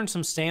remember hearing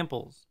some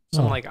samples,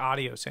 like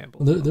audio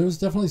samples. There was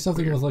definitely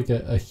something with like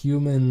a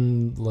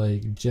human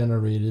like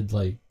generated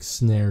like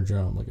snare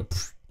drum, like a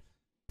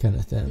kind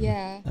of thing.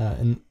 Yeah.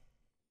 And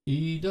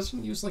he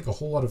doesn't use like a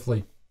whole lot of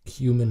like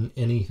human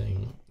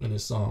anything in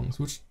his songs,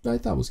 which I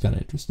thought was kind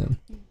of interesting.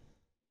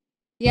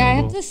 Yeah, I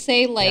have to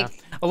say, like,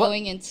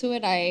 going into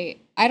it, I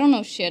don't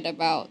know shit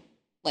about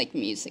like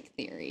music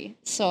theory,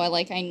 so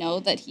I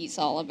know that he's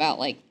all about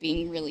like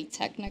being really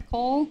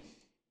technical.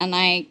 And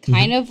I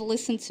kind of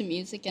listen to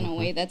music in a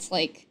way that's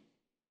like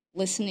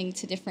listening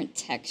to different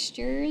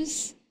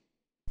textures,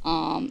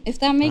 if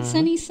that makes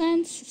any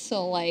sense.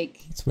 So like,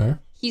 that's fair.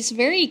 He's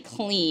very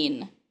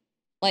clean.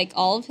 Like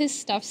all of his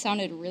stuff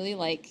sounded really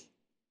like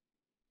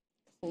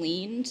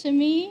clean to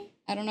me.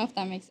 I don't know if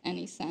that makes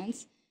any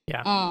sense.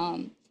 Yeah.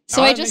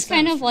 So I just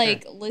kind of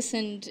like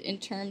listened in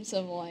terms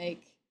of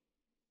like,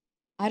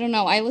 I don't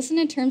know. I listen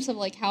in terms of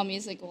like how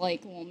music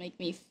like will make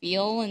me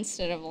feel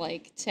instead of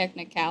like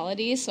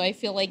technicality. So I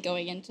feel like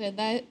going into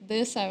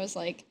this, I was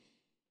like,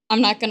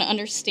 I'm not going to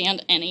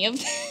understand any of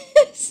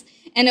this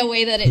in a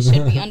way that it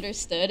should be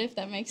understood, if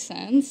that makes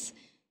sense.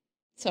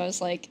 So I was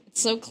like,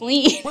 it's so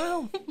clean.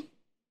 Well,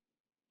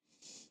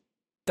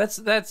 that's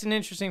an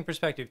interesting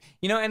perspective,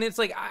 and it's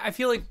like I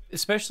feel like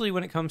especially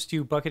when it comes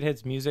to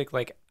Buckethead's music,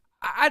 like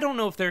I don't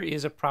know if there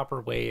is a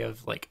proper way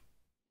of like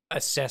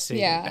assessing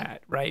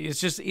that, right?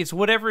 It's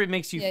whatever it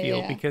makes you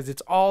feel because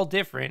it's all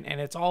different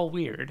and it's all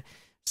weird.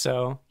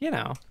 So,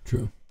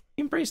 true.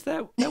 Embrace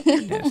that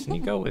weirdness and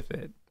you go with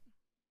it.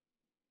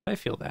 I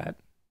feel that.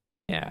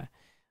 Yeah.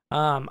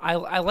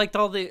 I liked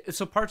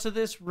so parts of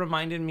this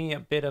reminded me a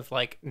bit of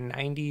like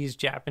 90s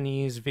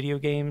Japanese video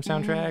game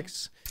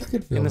soundtracks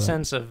in the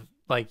sense of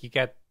like you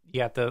got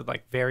the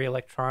like very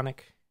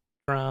electronic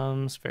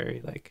drums,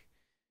 very like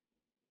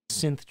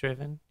synth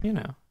driven,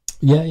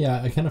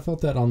 Yeah, I kind of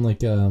felt that on like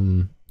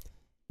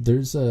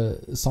there's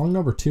a song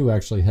number 2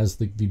 actually has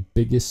the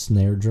biggest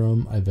snare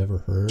drum I've ever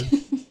heard.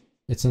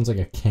 It sounds like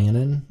a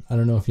cannon. I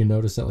don't know if you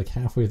noticed that like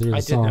halfway through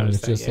the song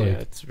it's just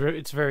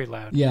it's very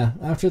loud. Yeah,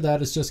 after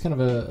that it's just kind of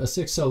a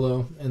 6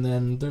 solo, and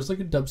then there's like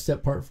a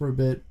dubstep part for a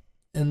bit,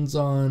 ends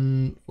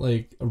on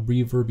like a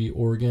reverby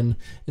organ.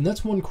 And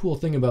that's one cool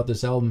thing about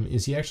this album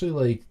is he actually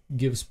like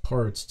gives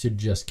parts to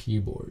just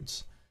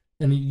keyboards.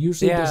 And he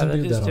usually doesn't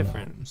do that on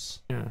albums.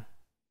 Yeah.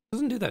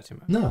 Doesn't do that too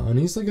much. No, and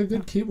he's like a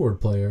good keyboard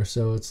player,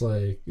 so it's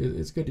like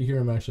it's good to hear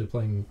him actually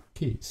playing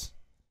keys.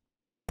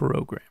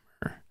 Programmer.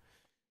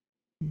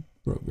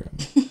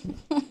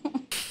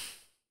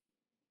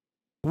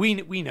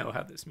 We know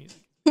how this music.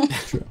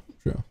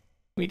 True.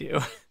 We do.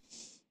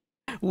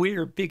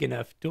 We're big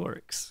enough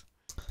dorks.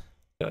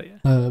 Oh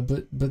yeah.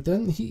 But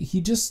then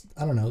he just,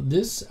 I don't know.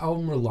 This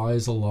album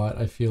relies a lot,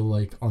 I feel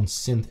like, on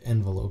synth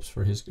envelopes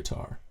for his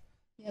guitar.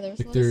 Yeah, there's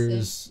like a lot of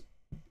synth.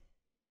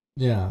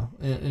 Yeah,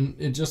 and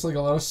it just like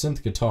a lot of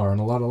synth guitar and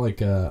a lot of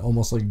like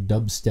almost like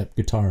dubstep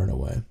guitar in a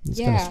way. It's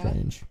kind of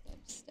strange.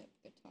 Dubstep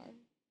guitar.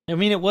 I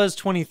mean, it was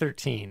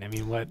 2013. I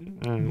mean, what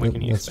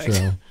can you expect?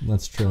 True.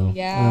 That's true.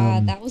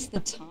 Yeah, that was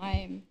the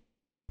time.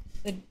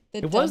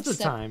 It was the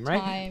time,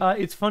 right?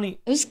 It's funny.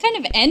 It was kind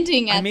of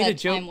ending at that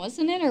time,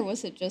 wasn't it? Or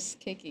was it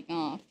just kicking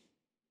off?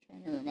 I'm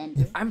trying to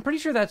remember. I'm pretty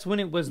sure that's when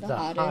it was the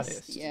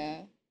hottest. Yeah.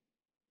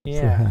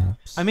 Yeah.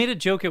 Perhaps. I made a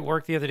joke at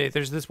work the other day.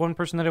 There's this one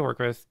person that I work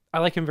with. I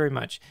like him very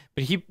much.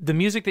 But the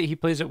music that he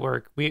plays at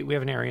work, we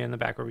have an area in the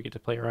back where we get to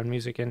play around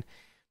music. And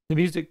the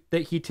music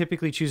that he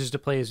typically chooses to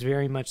play is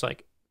very much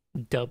like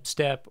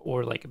dubstep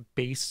or like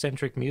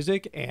bass-centric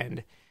music.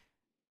 And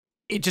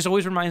it just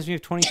always reminds me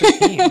of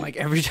 2013. Like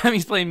every time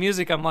he's playing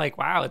music, I'm like,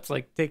 wow, it's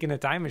like taking a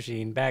time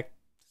machine back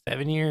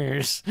 7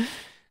 years.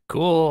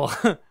 Cool.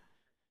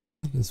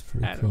 That's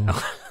pretty cool.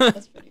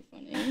 That's pretty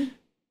funny.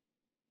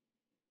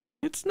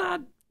 It's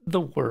not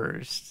the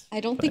worst. I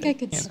don't think I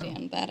could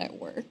stand that at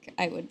work.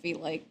 I would be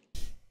like,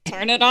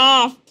 turn it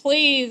off,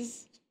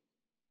 please.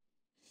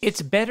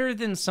 It's better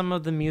than some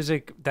of the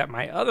music that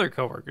my other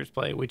coworkers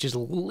play, which is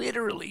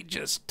literally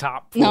just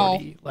top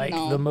 40.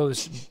 The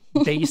most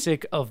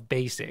basic of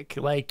basic.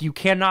 Like, you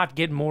cannot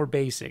get more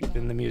basic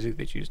than the music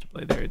that you used to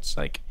play there. It's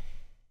like,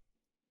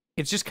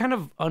 it's just kind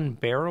of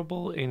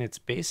unbearable in its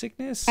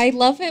basicness. I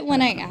love it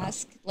when I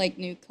ask, like,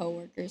 new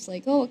coworkers,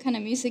 like, oh, what kind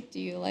of music do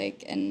you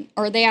like?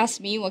 Or they ask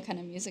me what kind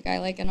of music I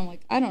like, and I'm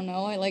like, I don't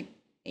know. I like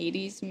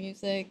 80s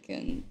music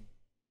and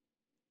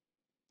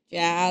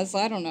jazz.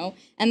 I don't know.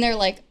 And they're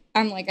like,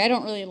 I'm like, I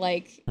don't really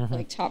like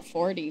top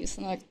 40s.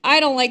 And they're like,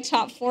 I don't like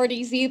top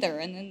 40s either.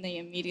 And then they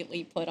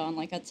immediately put on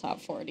like a top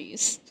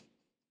 40s.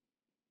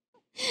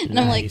 And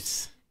I'm like,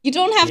 you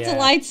don't have to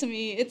lie to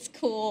me. It's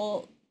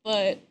cool,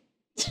 but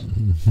so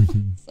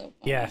funny.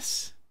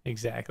 Yes,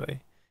 exactly.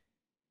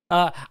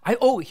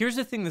 Here's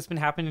the thing that's been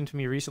happening to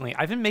me recently.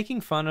 I've been making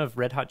fun of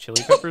Red Hot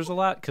Chili Peppers a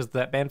lot because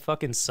that band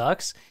fucking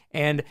sucks.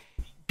 And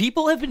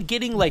people have been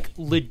getting like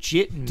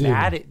legit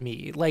mad at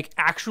me, like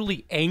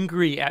actually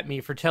angry at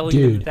me for telling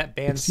them that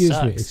band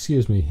sucks.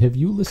 Excuse me. Have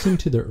you listened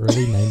to the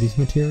early 90s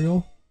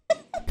material?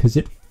 Because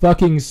it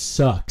fucking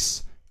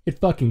sucks. It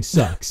fucking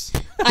sucks.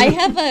 I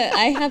have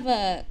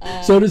a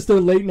so does the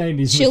late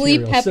 90s Chili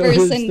material.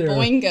 Peppers and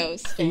Boingo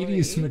story.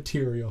 80s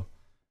material.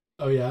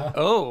 Oh yeah.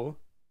 Oh,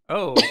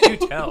 do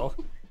tell.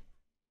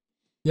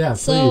 Yeah,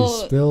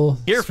 please spill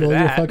your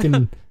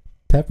fucking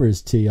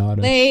Peppers tea on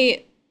us.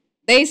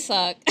 They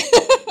suck.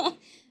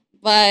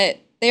 But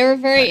they were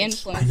very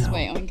influenced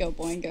by Oingo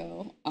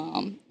Boingo.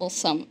 Well,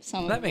 some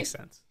of that makes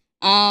sense.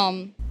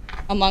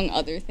 Among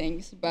other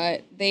things,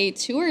 but they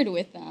toured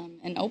with them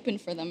and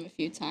opened for them a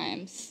few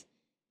times.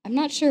 I'm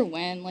not sure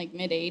when, like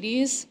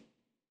mid-80s.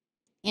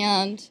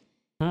 And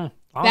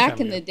back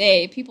in the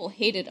day, people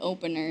hated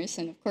openers,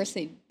 and of course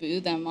they'd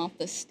boo them off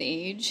the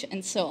stage.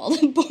 And so all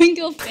the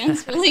Boingo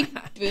fans were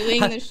like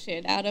booing the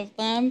shit out of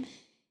them.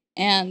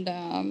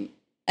 And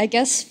I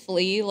guess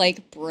Flea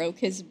like broke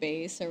his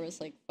bass or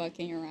was like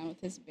fucking around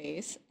with his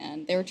bass,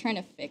 and they were trying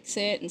to fix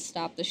it and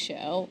stop the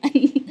show,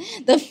 and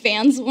the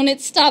fans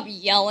wouldn't stop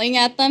yelling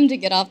at them to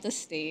get off the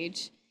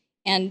stage.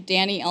 And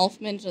Danny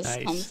Elfman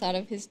just comes out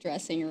of his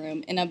dressing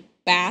room in a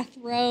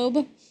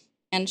bathrobe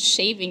and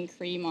shaving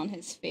cream on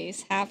his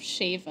face, half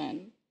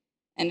shaven,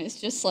 and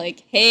it's just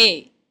like,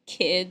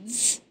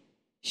 kids,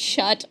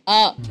 shut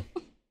up.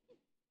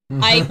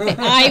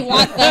 I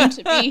want them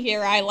to be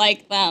here. I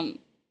like them.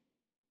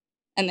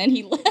 And then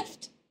he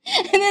left.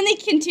 And then they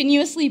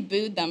continuously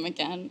booed them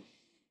again.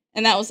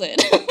 And that was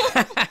it.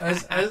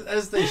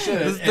 as they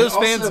should. Those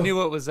fans knew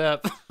what was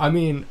up. I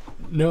mean,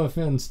 no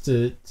offense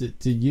to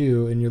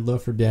you and your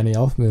love for Danny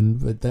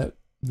Elfman, but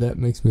that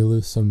makes me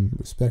lose some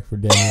respect for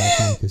Danny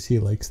Elfman because he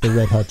likes the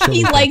Red Hot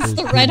Chili Peppers. He likes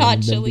the Red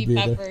Hot Chili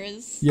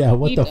Peppers. Yeah,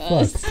 what the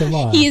fuck? Come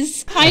on.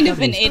 He's kind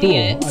of an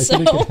idiot. Cool. I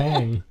think he could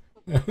hang.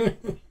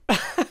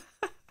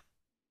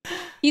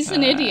 He's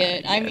an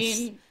idiot. I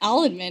mean,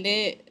 I'll admit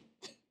it.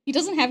 He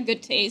doesn't have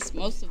good taste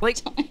most of the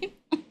time.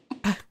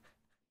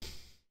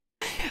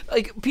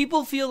 Like,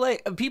 people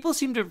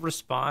seem to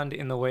respond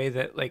in the way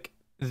that, like,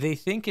 they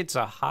think it's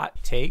a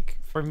hot take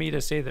for me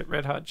to say that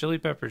Red Hot Chili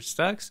Peppers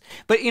sucks.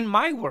 But in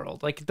my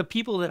world, like, the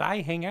people that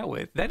I hang out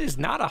with, that is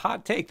not a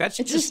hot take. That's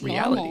just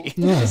reality.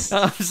 Yeah.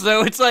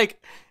 So it's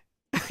like,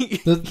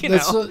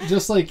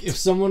 just like if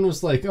someone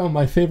was like, oh,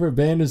 my favorite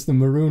band is the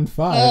Maroon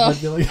 5,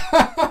 I'd be like,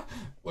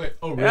 wait,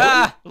 oh,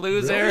 really?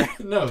 Loser. Really?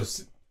 No,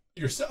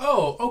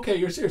 okay,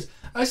 you're serious.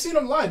 I've seen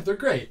them live. They're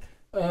great.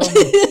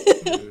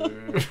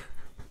 I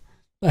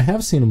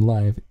have seen them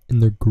live,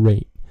 and they're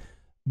great.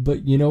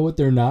 But you know what?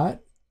 They're not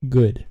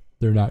good.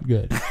 They're not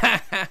good.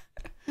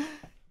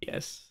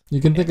 Yes.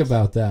 You can think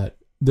about that.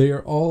 They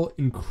are all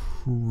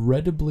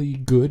incredibly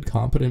good,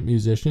 competent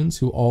musicians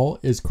who all,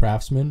 as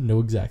craftsmen, know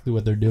exactly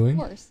what they're doing.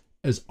 Of course.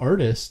 As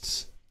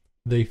artists,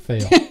 they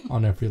fail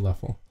on every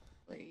level.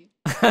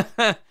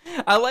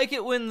 I like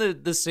it when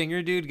the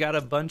singer dude got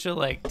a bunch of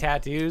like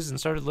tattoos and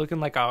started looking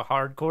like a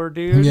hardcore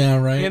dude.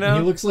 Yeah, right. You know?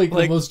 He looks like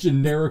the most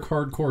generic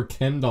hardcore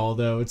Ken doll,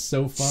 though. It's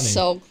so funny.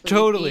 So creepy.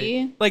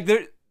 Totally. Like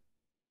there.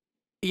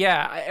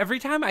 Yeah, every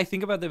time I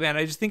think about the band,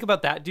 I just think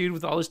about that dude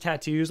with all his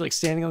tattoos, like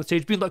standing on the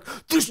stage being like,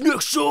 this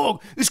next song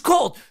is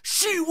called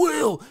She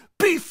Will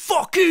Be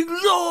Fucking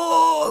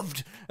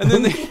Loved. And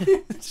then they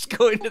just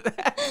go into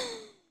that.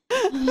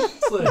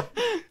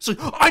 It's like,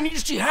 I need to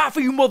see half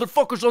of you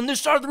motherfuckers on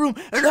this side of the room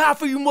and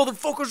half of you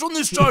motherfuckers on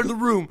this side of the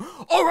room.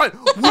 All right,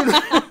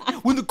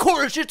 when the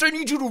chorus hits, I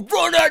need you to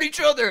run at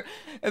each other.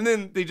 And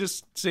then they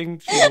just sing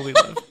She Will Be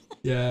Loved.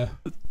 Yeah.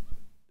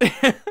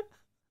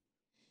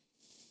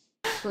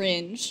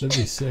 Cringe. That'd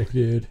be sick,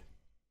 dude.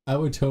 I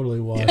would totally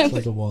watch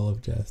like a Wall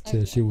of Death too.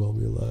 Okay. She Will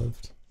Be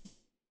Loved.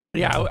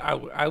 Yeah,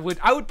 I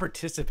would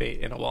participate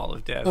in a Wall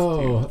of Death.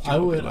 Oh, too, I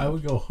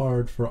would go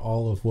hard for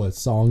all of what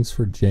Songs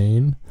for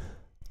Jane.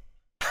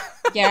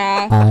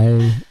 Yeah.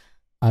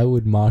 I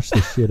would mosh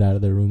the shit out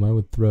of the room. I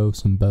would throw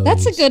some bows.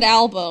 That's a good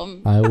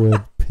album. I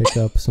would pick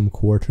up some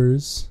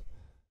quarters.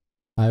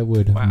 I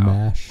would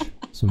mash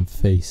some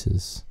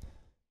faces.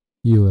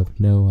 You have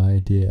no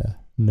idea.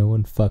 No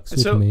one fucks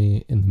with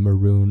me in the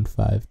Maroon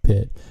 5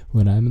 pit.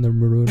 When I'm in the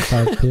Maroon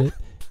 5 pit,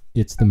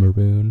 it's the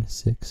Maroon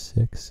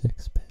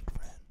 666 pit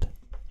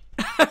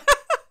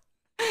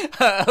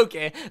friend.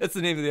 Okay, that's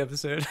the name of the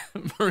episode.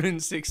 Maroon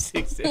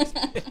 666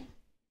 pit.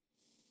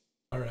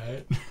 All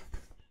right.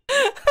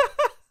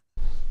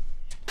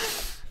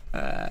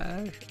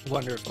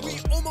 Wonderful. We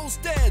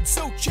almost dead,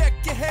 so check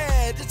your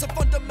head. It's a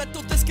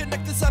fundamental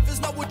disconnect. This life is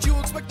not what you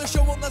expect. The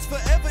show won't last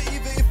forever,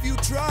 even if you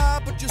try.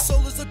 But your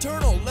soul is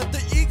eternal. Let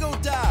the ego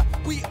die.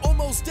 We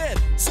almost dead,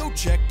 so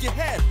check your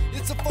head.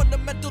 It's a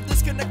fundamental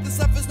disconnect. This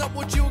life is not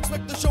what you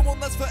expect. The show won't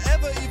last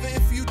forever, even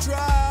if you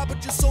try.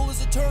 But your soul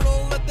is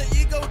eternal. Let the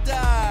ego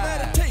die.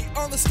 Meditate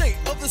on the state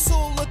of the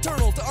soul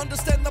eternal. To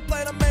understand the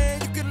plan of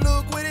man, you can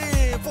look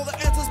within. For the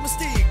answers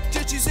mystique,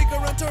 just you seek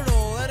are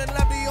eternal. And in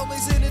life the only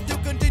sin is to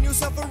continue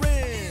suffering.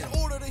 In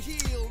order to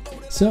heal.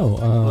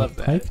 So,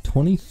 Pike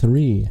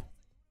 23,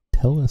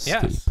 Telescape.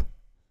 Yes.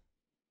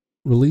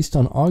 Released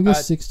on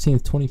August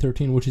 16th,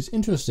 2013, which is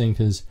interesting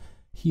because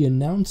he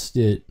announced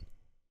it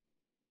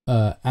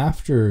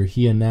after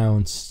he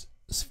announced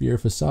Sphere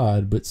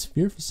Facade, but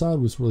Sphere Facade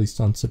was released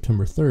on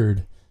September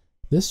 3rd.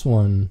 This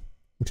one,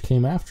 which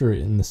came after it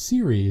in the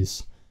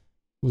series,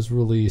 was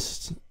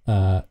released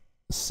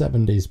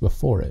 7 days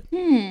before it.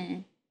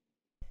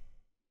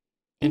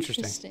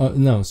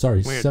 Interesting. No,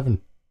 sorry,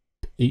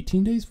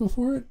 18 days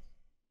before it?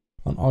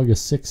 On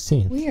August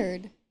 16th.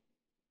 Weird.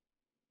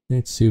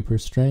 It's super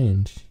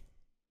strange.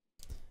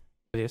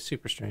 It is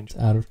super strange. It's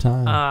out of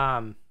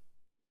time.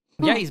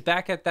 Yeah, he's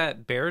back at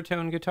that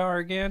baritone guitar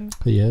again.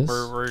 He is.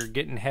 We're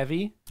getting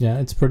heavy. Yeah,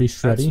 it's pretty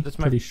shreddy. That's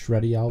pretty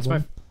shreddy album.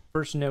 That's my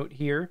first note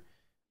here.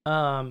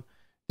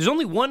 There's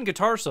only one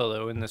guitar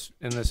solo in this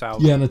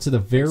album. Yeah, and it's at the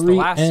very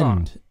end.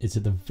 Song. It's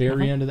at the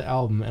very end of the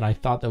album, and I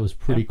thought that was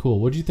pretty cool.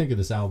 What did you think of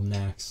this album,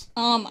 Nax?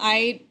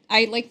 I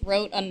like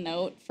wrote a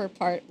note for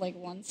part like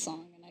one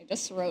song, and I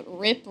just wrote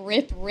rip,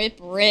 rip, rip,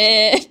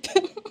 rip.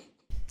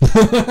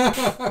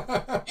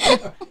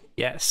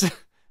 Yes,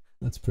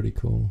 that's pretty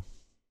cool.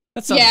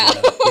 That sounds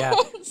good. Yeah.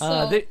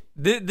 So,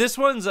 this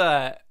one's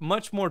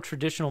much more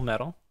traditional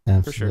metal.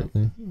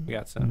 Absolutely. For sure. We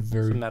got some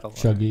very metal,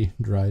 chuggy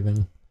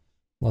driving.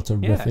 Lots of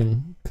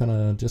riffing, kind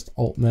of just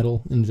alt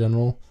metal in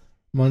general.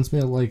 Reminds me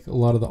of like a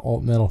lot of the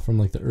alt metal from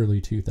like the early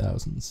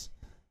 2000s.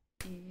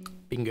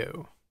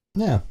 Bingo.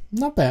 Yeah,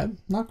 not bad,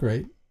 not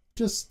great.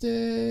 Just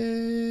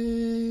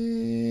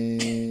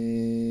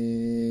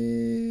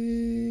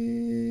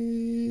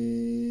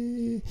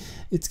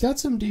it's got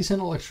some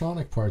decent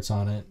electronic parts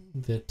on it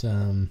that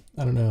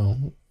I don't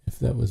know if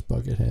that was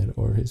Buckethead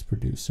or his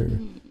producer,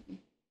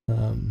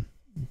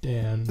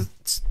 Dan.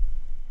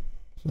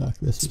 Fuck,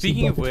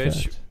 Speaking of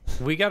which,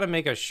 we got to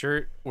make a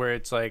shirt where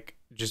it's like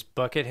just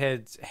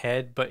Buckethead's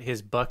head, but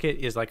his bucket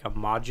is like a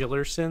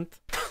modular synth.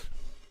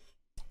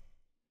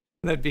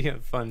 That'd be a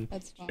fun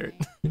shirt.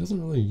 He doesn't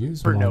really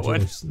use for no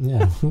one.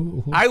 Yeah,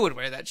 I would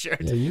wear that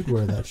shirt. Yeah, you'd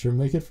wear that shirt.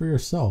 Make it for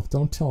yourself.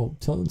 Don't tell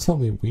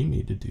me we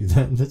need to do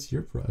that. That's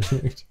your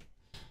project.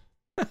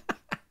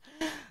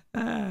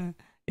 Yeah,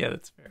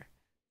 that's fair.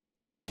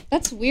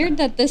 That's weird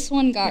that this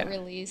one got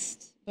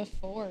released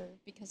before,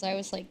 because I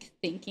was like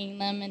thinking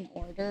them in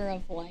order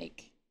of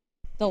like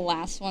the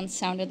last one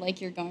sounded like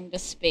you're going to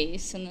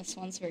space, and this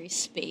one's very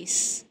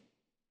spacey.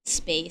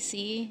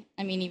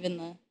 I mean,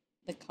 even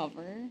the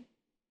cover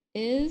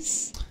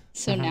is.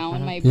 So now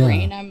in my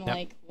brain I'm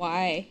like,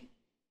 why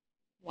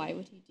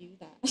would he do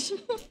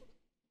that?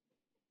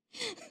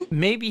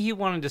 Maybe he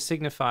wanted to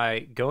signify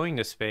going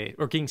to space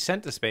or getting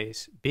sent to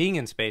space, being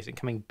in space, and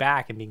coming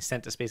back and being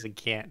sent to space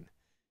again.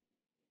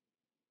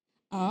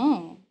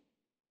 Oh.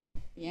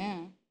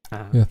 Yeah.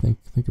 Yeah,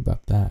 think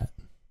about that.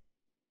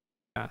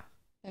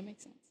 That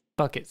makes sense.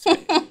 Bucket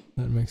space.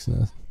 That makes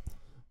sense.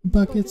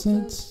 Bucket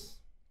sense.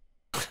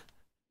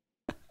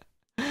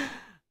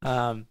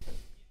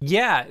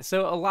 Yeah,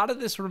 so a lot of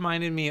this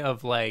reminded me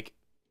of like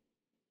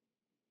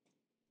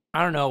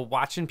I don't know,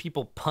 watching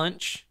people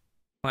punch,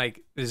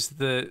 like, is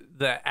the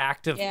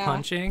act of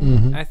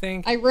punching, I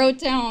think. I wrote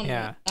down,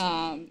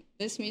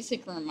 this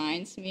music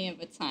reminds me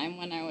of a time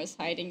when I was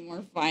hiding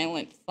more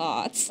violent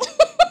thoughts.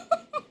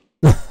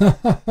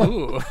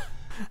 Ooh.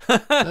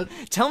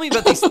 Tell me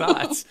about these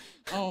thoughts.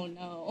 Oh,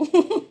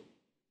 no.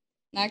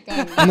 Not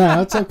going to.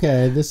 No, it's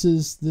okay. This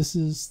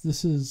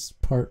is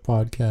part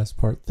podcast,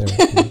 part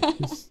therapy.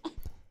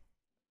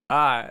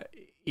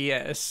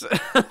 Yes.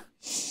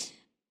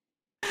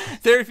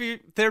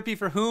 Therapy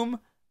for whom?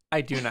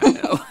 I do not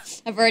know.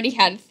 I've already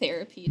had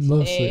therapy today.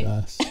 Mostly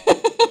us.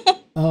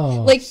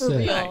 Oh, like for sick.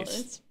 real.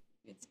 Nice.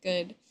 It's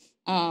good.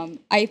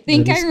 I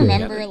think I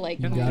remember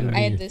like I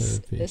had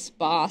this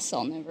boss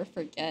I'll never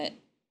forget.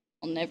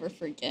 I'll never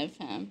forgive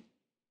him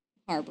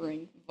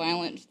harboring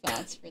violent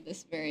thoughts for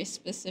this very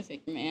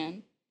specific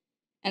man.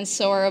 And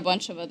so are a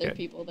bunch of other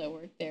people that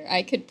work there.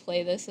 I could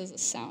play this as a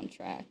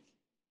soundtrack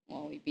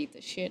while we beat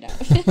the shit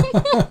out of him.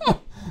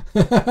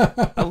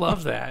 I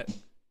love that.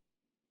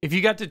 If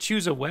you got to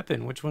choose a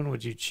weapon, which one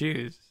would you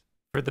choose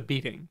for the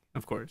beating,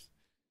 of course?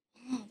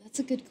 Oh, that's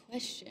a good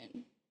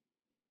question.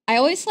 I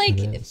always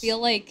feel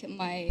like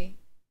my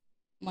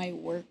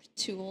work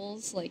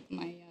tools, like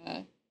my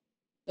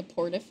the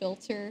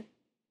portafilter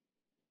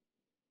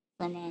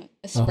from a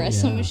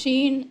espresso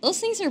machine, those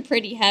things are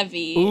pretty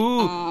heavy.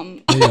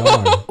 Ooh. They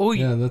are. Oh,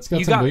 yeah, that's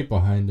got some weight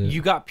behind it.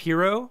 You got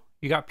Puro?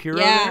 Yeah.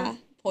 There?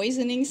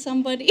 Poisoning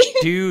somebody.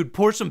 Dude,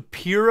 pour some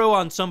Puro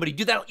on somebody.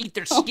 Dude, that'll eat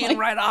their skin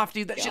right off,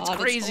 dude. That shit's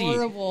crazy. It's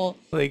horrible.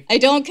 Like, I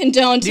don't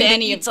condone to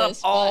any of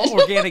this. All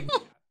organic.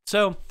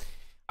 So,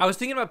 I was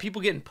thinking about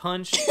people getting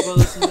punched while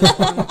listening to this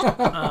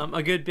one,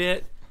 a good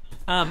bit.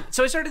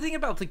 So I started thinking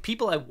about like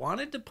people I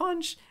wanted to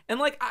punch, and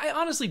like I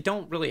honestly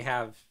don't really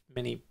have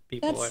many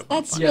people I want to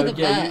punch. For the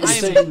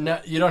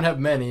best. You don't have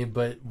many,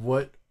 but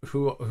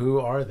who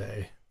are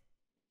they?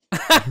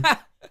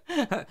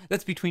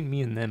 That's between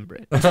me and them,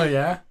 Britt. Oh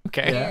yeah.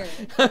 Okay.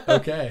 Yeah.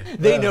 Okay.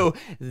 They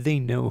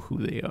know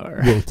who they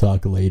are. We'll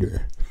talk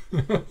later.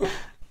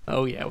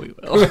 Oh yeah, we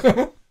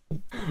will.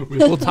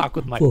 We'll talk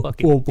with my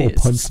fucking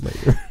fists. We'll punch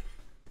later.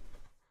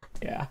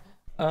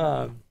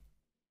 Yeah.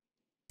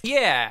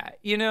 Yeah,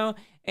 you know,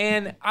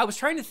 and I was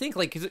trying to think,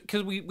 like,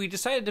 because we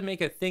decided to make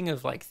a thing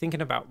of, like,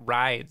 thinking about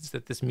rides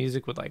that this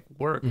music would, like,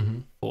 work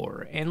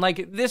for. And,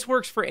 like, this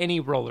works for any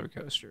roller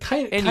coaster.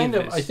 Kind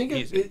of. I think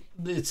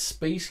its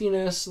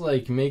spaciness,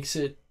 like, makes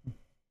it,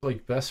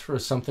 like, best for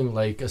something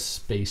like a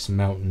Space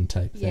Mountain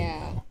type thing.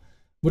 Yeah. Though.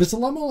 But it's a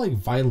lot more, like,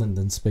 violent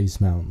than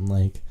Space Mountain.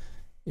 Like,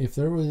 if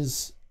there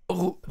was...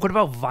 Oh, what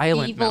about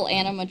Violent Evil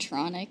Mountain?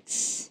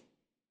 animatronics.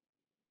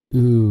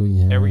 Ooh,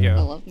 yeah. There we go.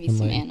 I love me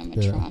some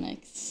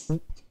animatronics.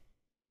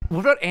 What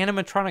about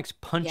animatronics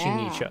punching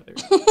each other?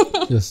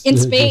 In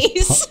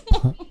space.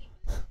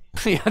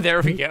 Yeah,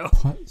 there we go.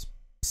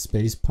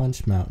 Space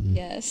Punch Mountain.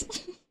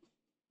 Yes.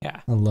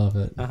 Yeah. I love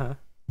it. Uh-huh.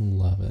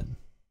 Love it.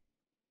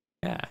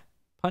 Yeah.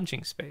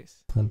 Punching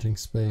space. Punching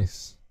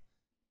space.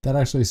 That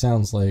actually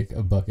sounds like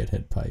a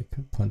Buckethead Pike,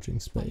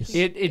 punching space.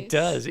 It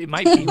does. It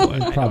might be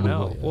one. I don't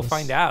know. Is. We'll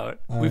find out.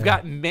 We've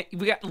got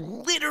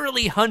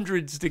literally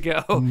hundreds to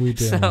go. We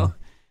do. So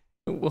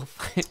we'll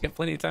get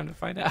plenty of time to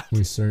find out.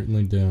 We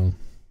certainly do.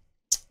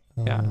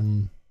 Yeah.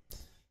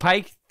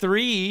 Pike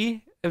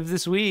 3 of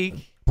this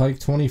week.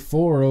 Pike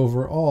 24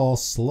 overall.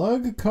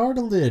 Slug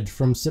Cartilage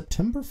from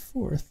September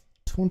 4th,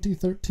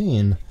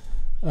 2013.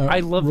 I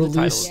love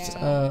released, the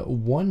title.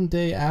 One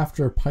day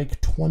after Pike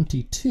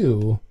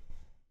 22.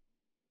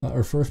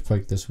 Our first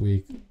Pike this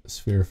week,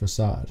 Sphere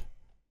Facade.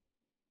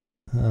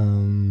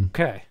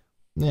 Okay.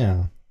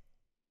 Yeah.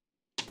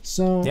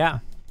 So. Yeah.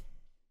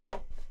 I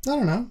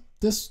don't know.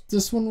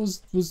 This one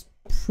was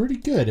pretty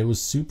good. It was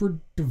super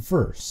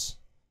diverse.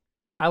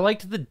 I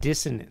liked the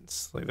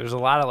dissonance. Like, there's a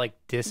lot of like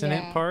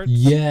dissonant parts.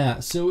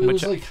 Yeah. So it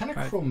was like kind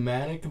of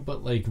chromatic,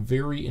 but like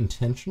very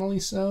intentionally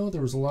so.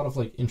 There was a lot of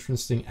like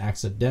interesting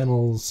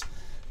accidentals,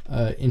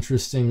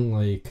 interesting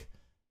like.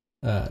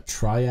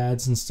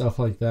 Triads and stuff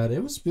like that.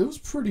 It was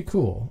pretty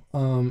cool.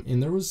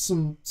 And there was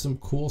some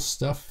cool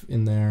stuff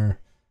in there,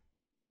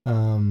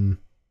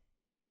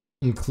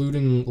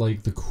 including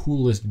like the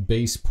coolest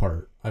bass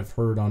part I've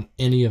heard on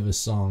any of his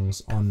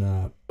songs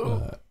on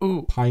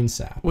Pine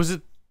Sap. Was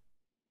it?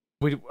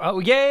 Oh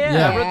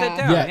yeah, I wrote that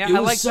down. Yeah,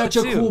 it was such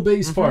a cool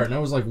bass part, and I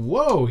was like,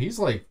 whoa, he's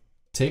like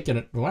taking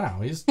it.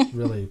 Wow, he's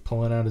really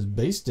pulling out his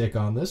bass stick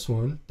on this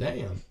one.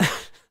 Damn.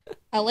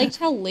 I liked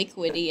how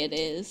liquidy it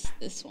is.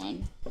 This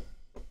one.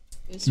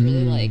 It was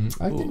really like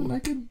I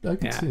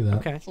could see that.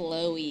 Okay.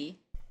 Flowy,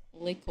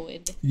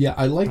 liquid. Yeah,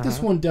 I like this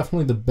one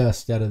definitely the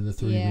best out of the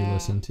three we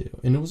listened to,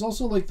 and it was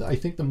also like I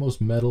think the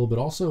most metal, but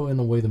also in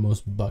a way the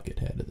most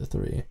Buckethead of the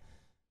three.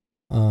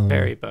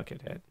 Very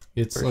Buckethead.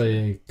 It's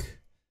like,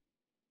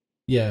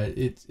 yeah,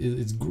 it's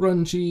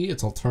grungy.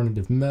 It's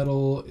alternative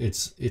metal.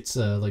 It's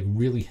like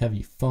really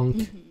heavy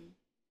funk.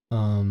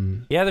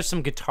 Yeah, there's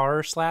some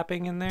guitar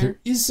slapping in there. There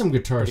is some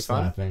guitar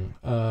slapping.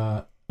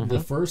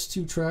 The first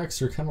two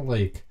tracks are kind of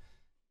like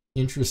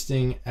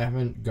interesting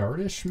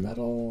avant-garde-ish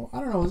metal. I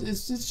don't know.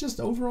 It's just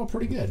overall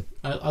pretty good.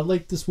 I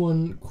like this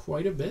one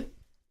quite a bit.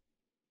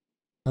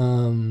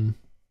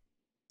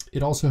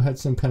 It also had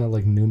some kind of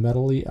like new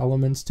metal-y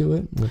elements to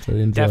it, which I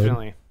enjoyed.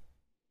 Definitely.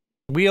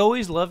 We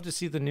always love to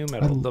see the new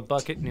metal, the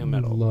bucket new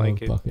metal. Love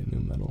bucket new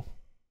metal.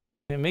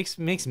 It makes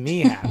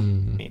me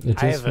happy.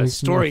 I have a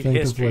storied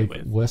history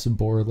with Wes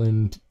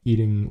Borland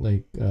eating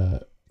like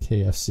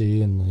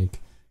KFC and like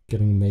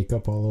getting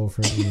makeup all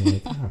over him. And you're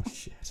like, oh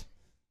shit.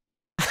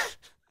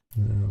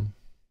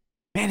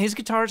 Man, his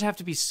guitars have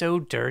to be so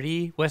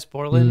dirty, Wes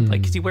Borland.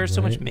 Like, cause he wears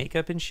so much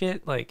makeup and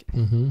shit. Like,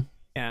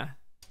 yeah.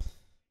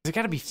 It's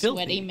got to be filthy.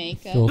 Sweaty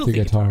makeup. Filthy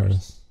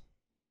guitars.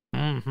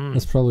 Mm-hmm.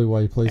 That's probably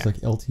why he plays like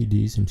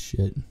LTDs and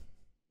shit.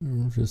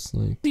 Just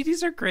like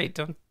LTDs are great.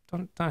 Don't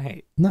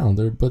hate. No,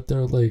 they're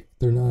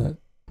not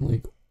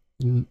like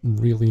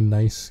really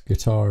nice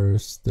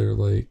guitars. They're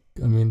like,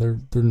 I mean,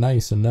 they're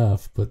nice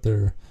enough, but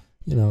they're,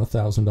 you know,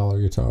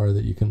 $1,000 guitar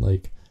that you can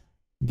like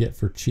get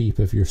for cheap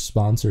if you're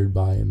sponsored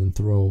by him and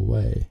throw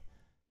away.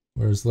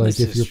 Whereas like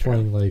if you're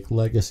playing like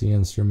legacy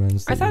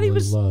instruments that you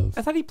really love.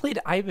 I thought he played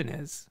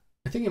Ibanez.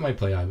 I think it might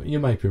play Ibanez. You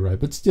might be right,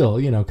 but still,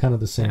 you know, kind of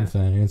the same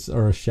thing. It's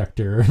or a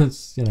Schecter.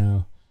 It's, you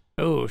know.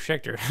 Oh,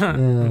 Schecter.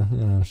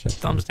 Schecter.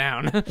 Thumbs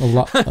down. a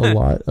lot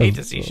Hate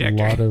to see Schecter.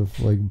 A lot of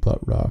like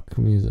butt rock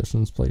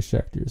musicians play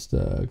Schecters,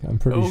 Doug. I'm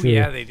pretty sure. Oh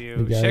yeah, they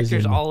do. The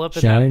Schecter's all up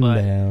in that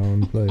butt.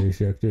 Down play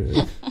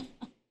Schecter.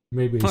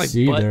 Maybe like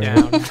C butt there.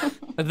 Down.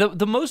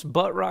 The most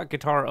butt rock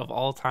guitar of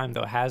all time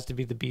though has to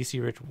be the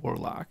BC Rich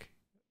Warlock.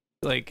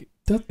 Like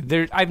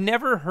I've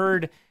never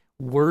heard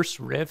worse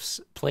riffs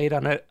played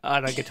on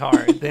a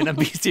guitar than a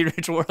BC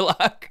Rich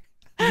Warlock.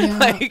 Yeah,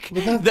 like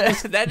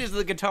that is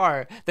the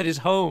guitar that is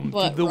home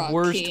to the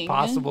worst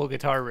possible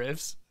guitar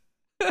riffs.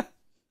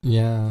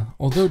 Yeah,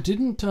 although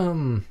didn't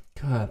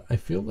God, I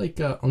feel like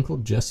Uncle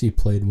Jesse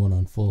played one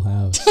on Full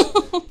House,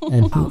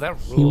 and that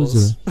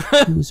rules.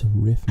 He was a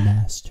riff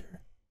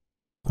master.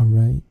 All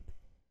right,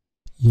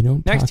 you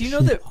don't Next, talk do you know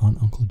shit that on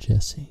Uncle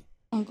Jesse.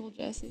 Uncle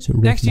Jesse.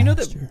 Next, do you know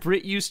that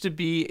Britt used to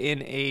be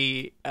in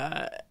a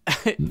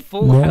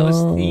Full House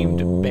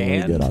themed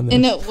band?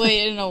 In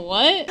a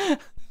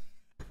what?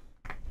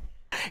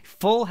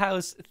 Full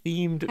House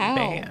themed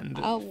band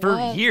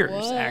for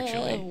years,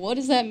 actually. What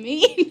does that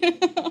mean?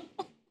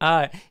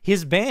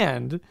 His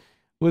band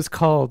was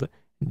called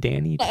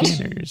Danny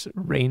Tanner's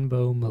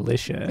Rainbow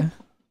Militia.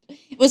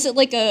 Was it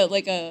like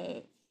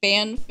a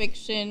fan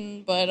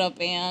fiction, but a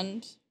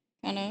band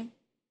kind of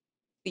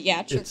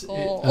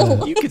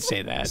theatrical? You could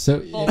say that. So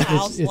Full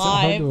House it's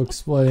live. hard to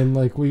explain.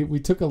 Like we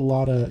took a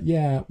lot of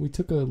we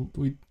took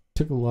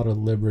a lot of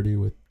liberty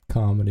with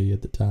comedy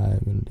at the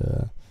time,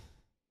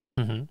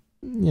 and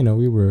you know,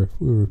 we were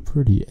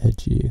pretty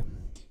edgy.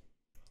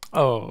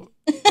 Oh,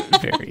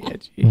 very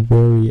edgy.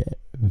 Very,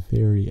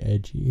 very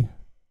edgy.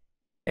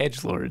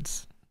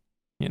 Edgelords,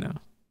 you know.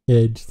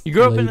 You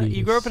grew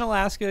up in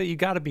Alaska. You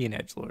got to be an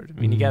edgelord.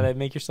 I mean, you got to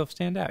make yourself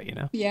stand out. You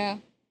know. Yeah.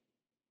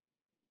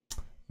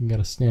 You got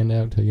to stand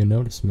out till you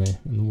notice me.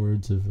 In the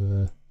words of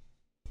the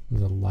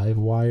Live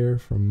Wire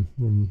from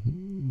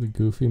the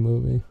Goofy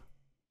movie.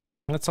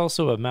 That's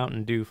also a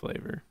Mountain Dew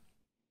flavor.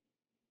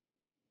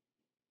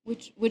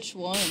 Which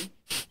one?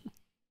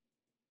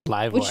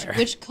 Live Wire.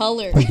 Which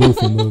color? A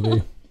Goofy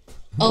movie.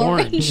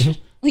 Orange.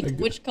 Like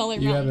which color?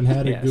 You haven't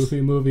had a Goofy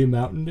movie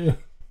Mountain Dew?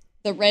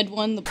 The red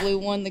one, the blue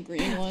one, the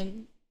green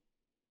one.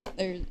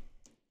 Do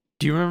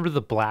you remember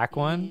the black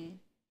one?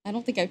 I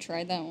don't think I've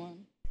tried that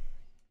one.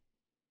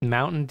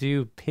 Mountain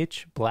Dew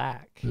Pitch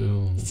Black.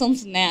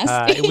 Sounds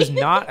nasty. It was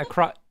not a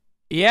cross.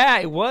 Yeah,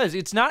 it was.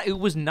 It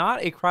was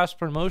not a cross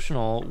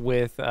promotional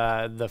with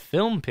the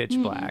film Pitch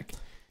Black.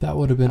 That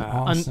would have been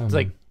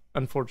awesome.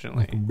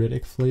 Unfortunately, like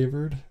Riddick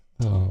flavored.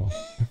 Oh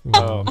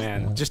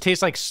man, that just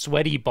tastes like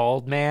sweaty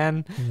bald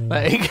man. Yeah.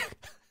 Like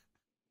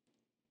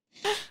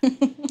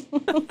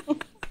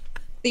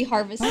they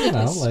harvested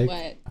his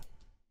sweat.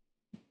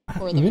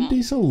 Vin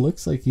Diesel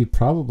looks like he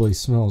probably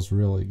smells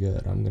really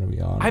good. I'm gonna be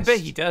honest. I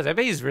bet he does. I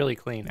bet he's really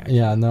clean. Actually.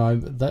 Yeah, no, I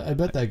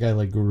bet that guy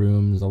like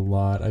grooms a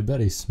lot. I bet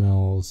he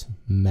smells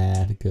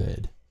mad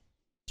good.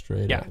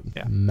 Straight up,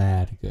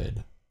 mad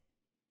good.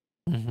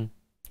 Mm-hmm.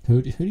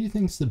 Who do you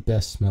think's the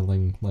best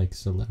smelling like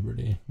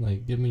celebrity?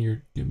 Like, give me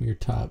your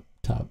top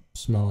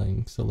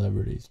smelling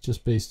celebrities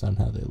just based on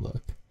how they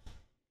look.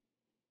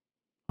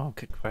 Oh,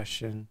 good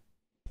question.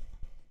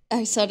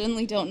 I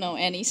suddenly don't know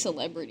any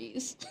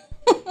celebrities.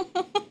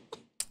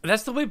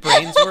 That's the way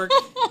brains work.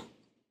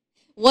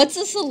 What's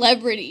a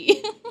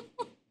celebrity?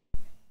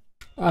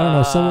 I don't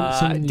know.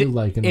 Someone you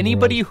like in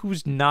anybody the world.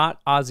 Who's not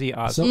Ozzy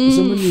Osbourne.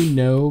 Someone you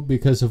know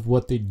because of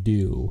what they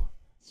do.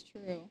 It's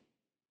true.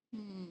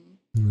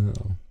 No.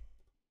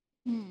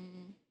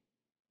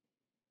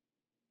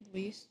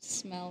 Least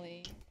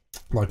smelly.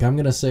 Like, I'm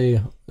gonna say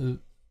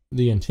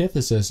the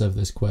antithesis of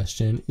this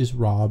question is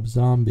Rob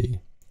Zombie.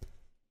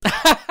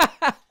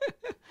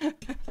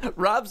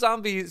 Rob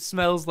Zombie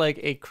smells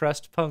like a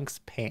crust punk's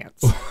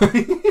pants.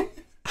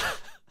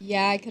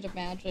 Yeah, I could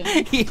imagine.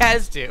 He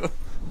has to.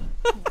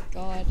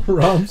 God.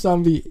 Rob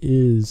Zombie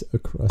is a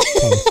crust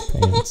punk's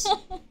pants.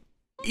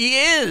 He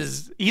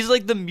is. He's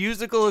like the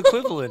musical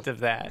equivalent of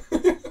that.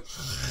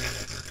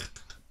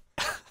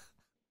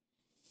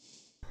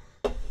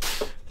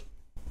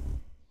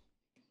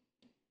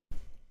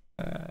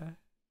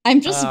 I'm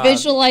just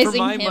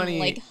visualizing him money,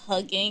 like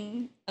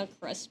hugging a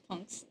crust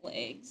punk's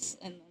legs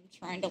and then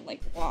trying to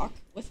like walk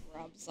with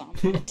Rob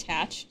Zombie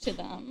attached to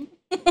them.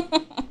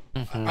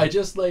 I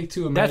just like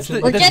to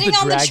imagine. We're getting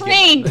on the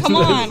train. Come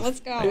on, let's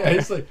go. Yeah,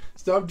 it's like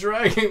stop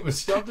dragging, but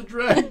stop the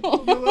drag.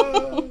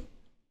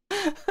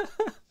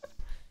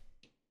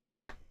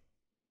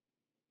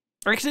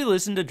 I actually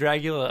listened to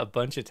Dragula a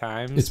bunch of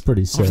times. It's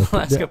pretty sick. The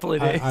last couple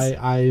of days.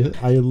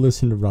 I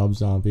listen to Rob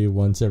Zombie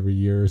once every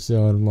year or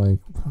so, and I'm like,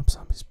 Rob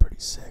Zombie's pretty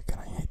sick, and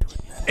I hate to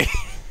admit it.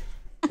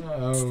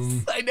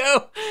 I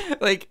know.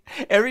 Like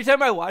every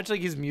time I watch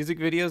like his music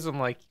videos, I'm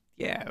like,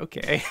 yeah,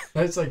 okay.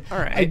 It's like, all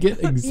right. I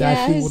get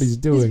exactly what he's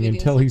doing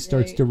until he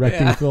starts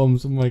directing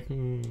films. I'm like,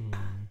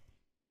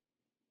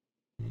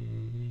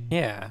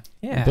 yeah.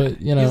 But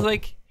you know,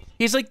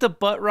 he's like the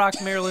butt rock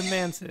Marilyn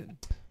Manson.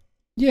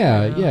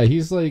 Yeah,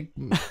 he's like,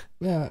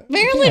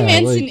 Marilyn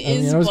Manson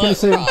is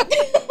butt rock.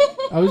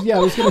 I was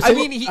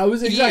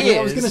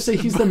gonna say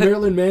he's the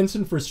Marilyn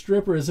Manson for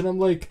strippers, and I'm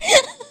like,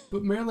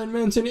 but Marilyn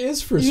Manson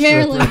is for strippers.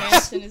 Marilyn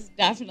Manson is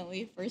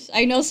definitely for.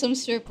 I know some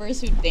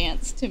strippers who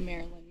dance to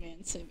Marilyn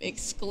Manson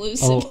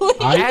exclusively.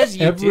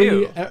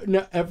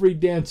 Every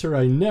dancer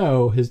I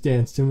know has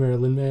danced to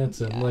Marilyn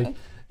Manson.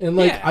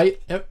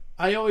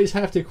 I always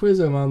have to quiz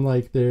them on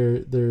like their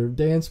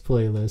dance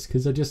playlist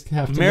because I just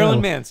have to Marilyn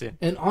know. Manson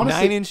and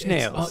honestly, 9 Inch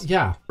Nails,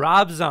 yeah,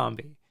 Rob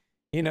Zombie.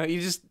 You know,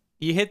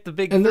 you hit the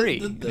big three.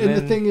 The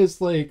thing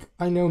is, like,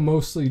 I know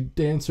mostly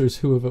dancers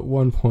who have at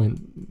one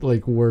point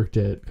like worked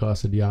at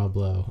Casa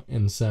Diablo,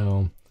 and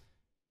so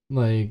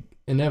like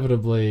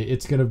inevitably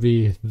it's gonna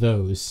be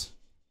those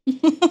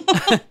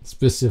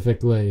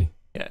specifically.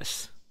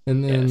 Yes.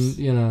 And then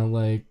you know,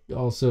 like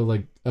also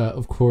like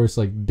of course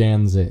like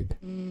Danzig.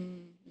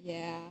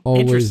 Yeah.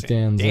 Always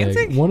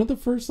Danzig. One of the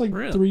first like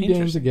really? 3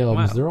 Danzig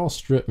albums. Wow. They're all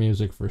strip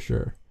music for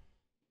sure.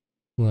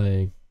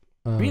 Like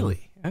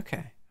really?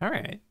 Okay. All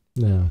right.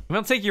 Yeah.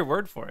 I'll take your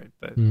word for it,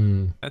 but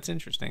that's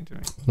interesting to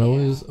me.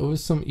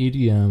 Always some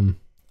EDM.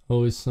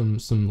 Always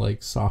some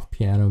like soft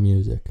piano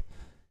music.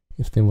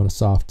 If they want a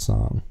soft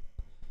song,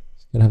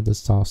 it's gotta have this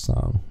soft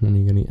song when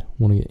you're gonna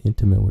want to get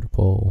intimate with a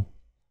pole.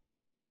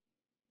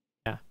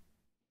 Yeah.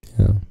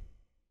 Yeah.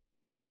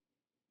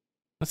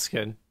 That's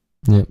good.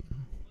 Yep.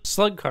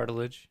 Slug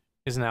Cartilage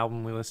is an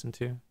album we listened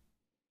to.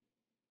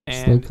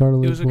 And Slug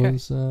Cartilage was okay.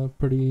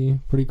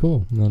 Pretty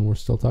cool. And then we're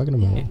still talking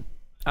about it.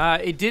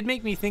 It did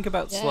make me think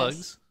about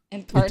slugs.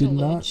 And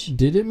cartilage.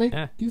 Did it make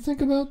you think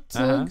about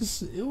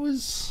slugs? It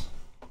was...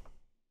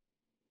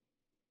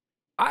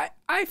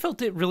 I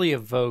felt it really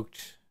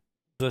evoked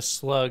the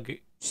slug...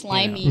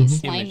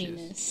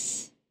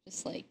 sliminess.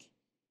 Just like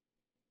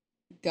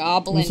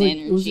goblin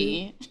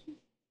energy.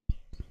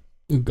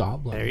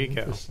 Goblin. There you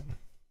go.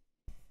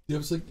 It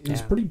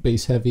was pretty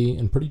bass heavy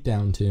and pretty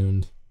down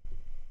tuned.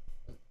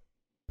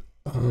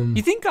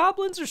 You think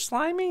goblins are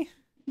slimy?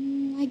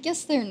 I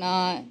guess they're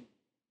not.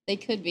 They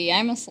could be.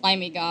 I'm a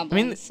slimy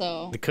goblin,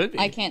 so they could be.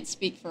 I can't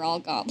speak for all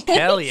goblins.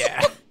 Hell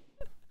yeah.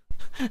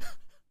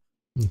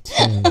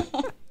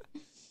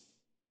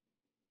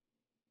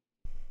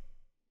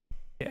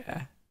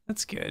 Yeah,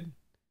 that's good.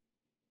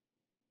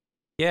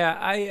 Yeah,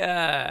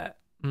 I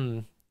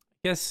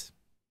guess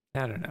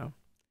I don't know.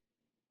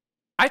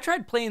 I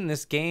tried playing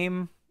this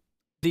game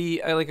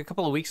like a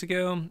couple of weeks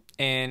ago,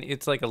 and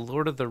it's like a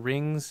Lord of the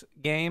Rings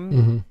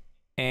game.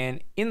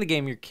 And in the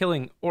game you're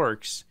killing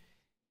orcs,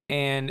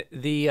 and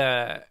the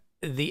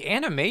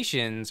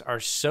animations are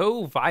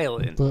so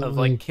violent of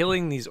like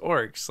killing these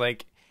orcs,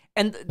 like,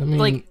 and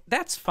like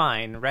that's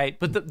fine, right?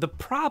 But the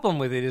problem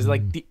with it is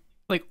like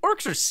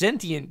orcs are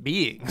sentient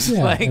beings.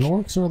 Yeah, like, and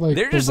orcs are like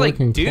they're just like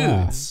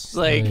dudes. Class.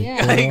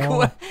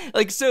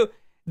 Like so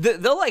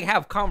they'll like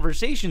have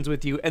conversations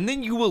with you, and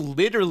then you will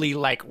literally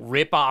like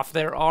rip off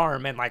their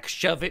arm and like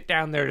shove it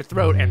down their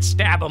throat and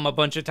stab them a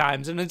bunch of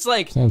times, and it's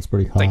like sounds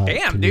pretty hot. Like,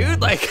 damn,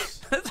 dude, like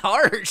that's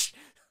harsh.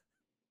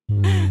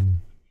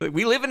 Like,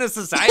 we live in a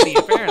society,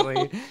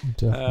 apparently.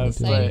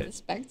 Society is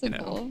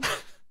spectacle. You know.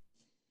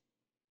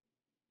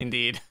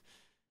 Indeed.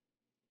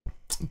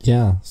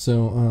 Yeah,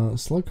 so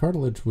Slug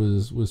Cartilage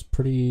was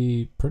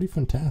pretty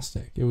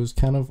fantastic. It was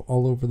kind of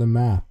all over the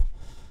map.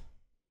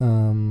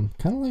 Kind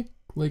of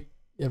like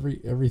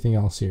everything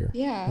else here.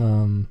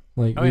 Yeah.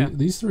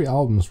 These 3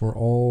 albums were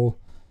all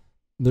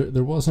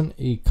there wasn't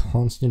a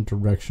constant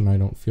direction, I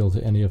don't feel,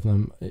 to any of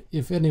them.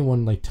 If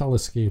anyone, like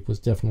Telescape was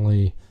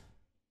definitely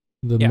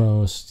the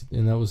most,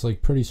 and that was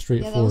like pretty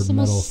straightforward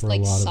metal for a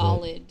lot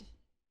solid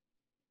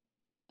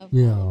of it.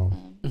 Yeah.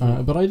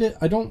 But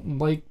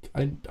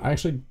I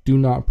actually do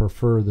not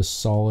prefer the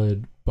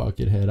solid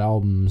Buckethead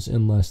albums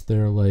unless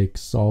they're like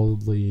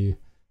solidly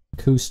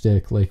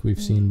acoustic like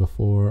we've seen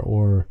before,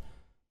 or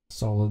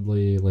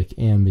solidly like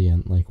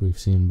ambient like we've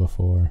seen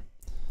before.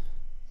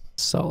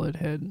 Solid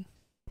head.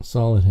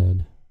 So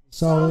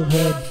Solid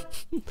head.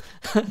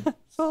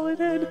 Solid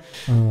head.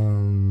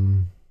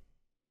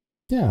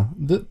 Yeah,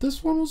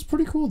 this one was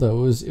pretty cool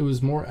though. It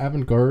was more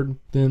avant-garde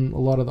than a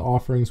lot of the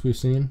offerings we've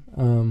seen.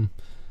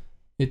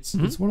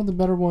 It's one of the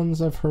better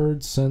ones I've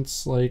heard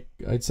since, like,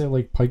 I'd say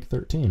like Pike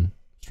 13.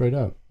 Straight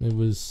up, it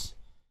was,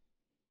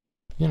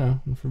 you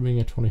know, for being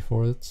a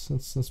 24,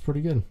 that's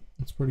pretty good.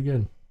 That's pretty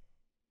good.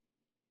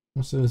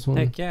 So this one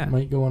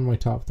might go on my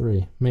top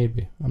 3,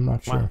 maybe. I'm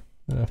not sure.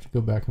 I'd have to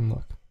go back and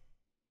look.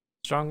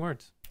 Strong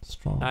words.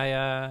 Strong.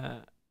 I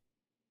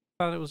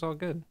thought it was all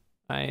good.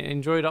 I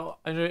enjoyed all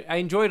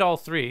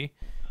 3.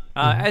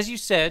 As you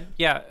said,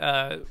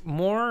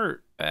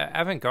 more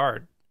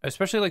avant-garde,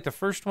 especially like the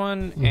first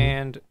one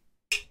and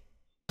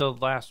the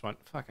last one.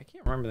 Fuck, I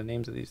can't remember the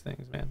names of these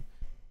things, man.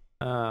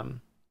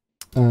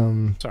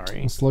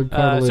 Sorry. Slug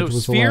Cartilage so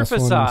was Sphere the last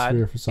Facade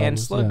one, Facade and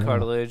was, Slug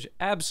Cartilage,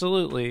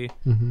 absolutely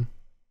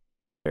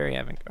very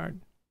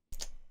avant-garde.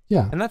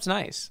 Yeah, and that's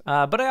nice.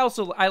 But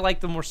I like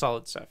the more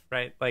solid stuff,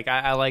 right? Like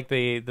I like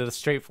the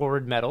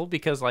straightforward metal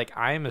because like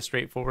I am a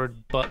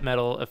straightforward butt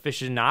metal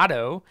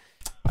aficionado.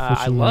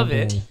 I love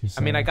it.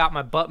 I mean, I got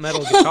my butt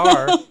metal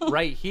guitar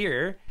right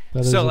here,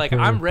 so like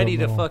I'm ready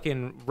to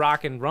fucking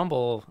rock and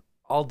rumble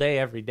all day,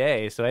 every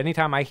day. So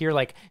anytime I hear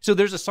like, so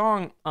there's a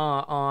song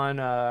on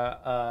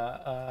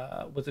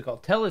what's it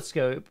called?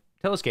 Telescape.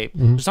 There's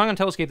a song on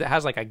Telescape that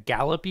has like a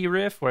gallopy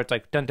riff where it's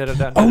like dun dun dun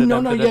dun. Oh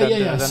no,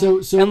 yeah. So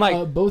and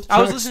like both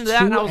I was listening to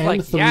that and I was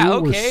like, yeah,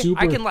 okay,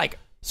 I can like.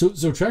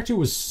 So track 2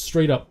 was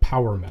straight up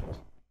power metal,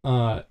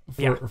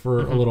 for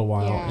a little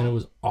while, and it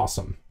was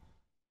awesome.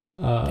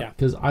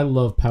 Because I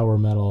love power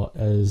metal,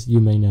 as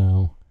you may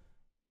know.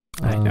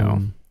 I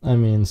know. I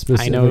mean,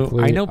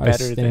 specifically, I know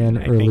better than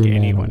I think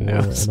anyone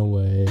knows. In a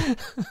way,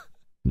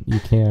 you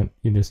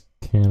just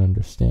can't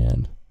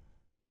understand,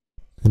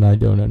 and I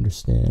don't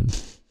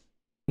understand.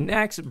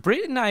 Next,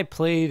 Britt and I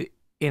played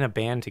in a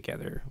band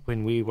together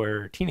when we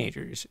were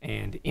teenagers,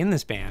 and in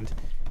this band,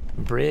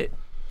 Britt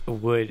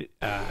would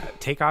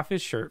take off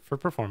his shirt for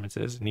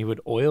performances, and he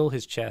would oil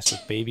his chest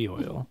with baby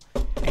oil,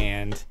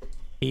 and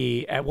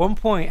he at one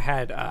point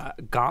had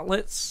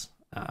gauntlets.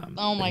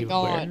 Oh my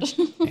god!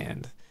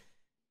 And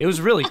it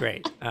was really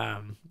great.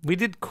 We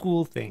did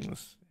cool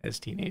things as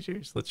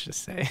teenagers. Let's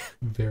just say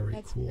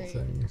very cool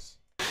things.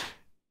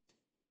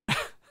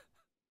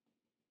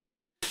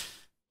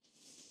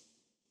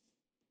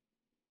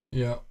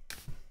 Yeah.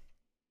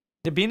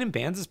 Being in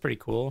bands is pretty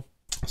cool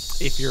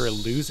if you're a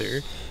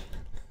loser.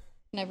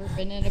 Never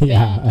been in a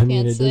band. I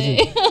mean, it's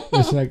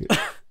not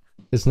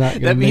gonna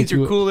that means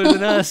you're cooler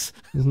than us.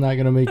 It's not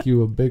gonna make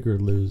you a bigger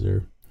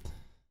loser.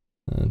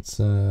 It's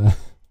all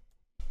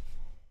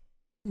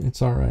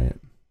right.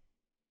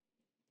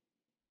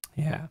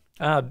 Yeah.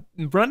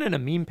 Running a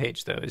meme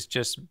page though is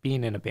just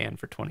being in a band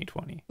for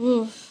 2020.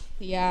 Ooh,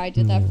 yeah, I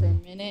did that for a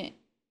minute.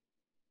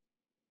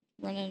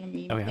 Running a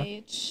meme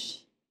page.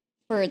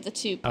 For the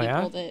 2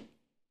 people that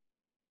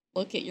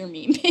look at your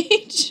meme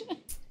page.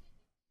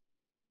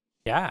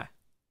 Yeah.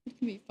 It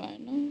can be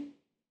fun.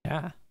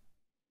 Yeah.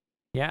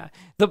 Yeah.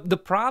 The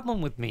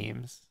problem with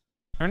memes,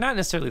 or not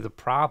necessarily the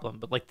problem,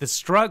 but like the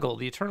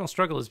eternal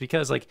struggle is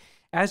because like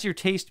as your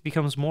taste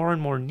becomes more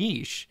and more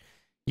niche,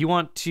 you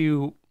want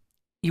to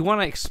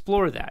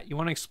explore that. You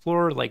want to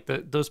explore like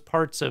those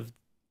parts of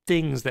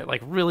things that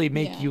like really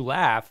make you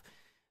laugh.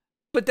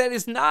 But that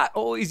is not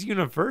always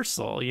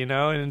universal, you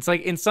know? And it's like,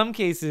 in some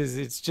cases,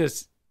 it's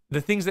just the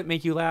things that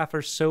make you laugh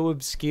are so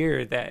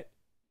obscure that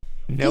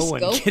no one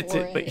gets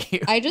it but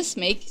you. I just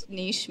make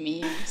niche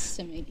memes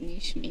to make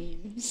niche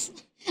memes.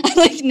 I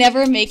like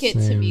never make it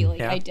to be like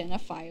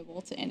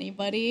identifiable to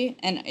anybody.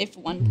 And if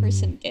one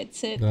person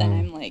gets it, then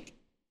I'm like,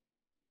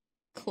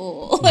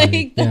 cool.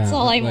 Like, that's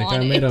all I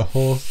wanted.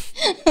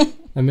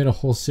 I made a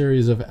whole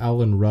series of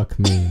Alan Ruck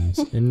memes,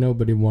 and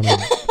nobody wanted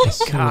a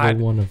single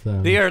one of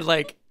them. They are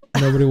like...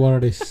 Nobody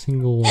wanted a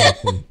single one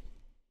of them.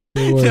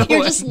 You're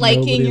just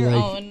liking your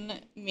own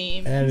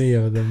memes. Any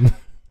of them.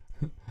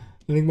 I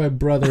think my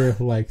brother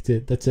liked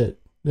it. That's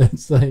it.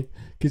 That's like,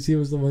 because he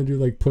was the one who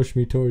like pushed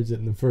me towards it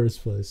in the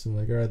first place. I'm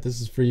like, all right,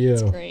 this is for you.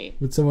 That's great.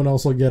 But someone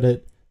else will get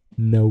it.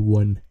 No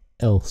one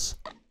else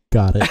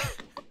got it.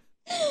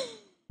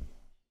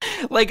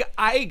 Like,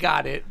 I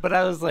got it, but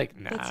I was like,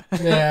 nah.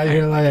 Yeah,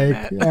 you're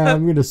like,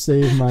 I'm going to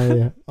save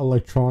my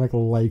electronic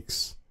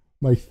likes,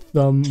 my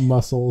thumb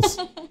muscles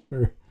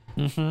for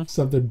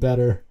something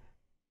better.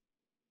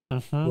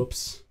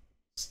 Whoops.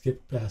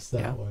 Skip past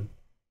that one.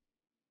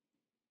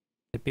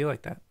 It'd be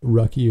like that.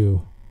 Ruck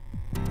you.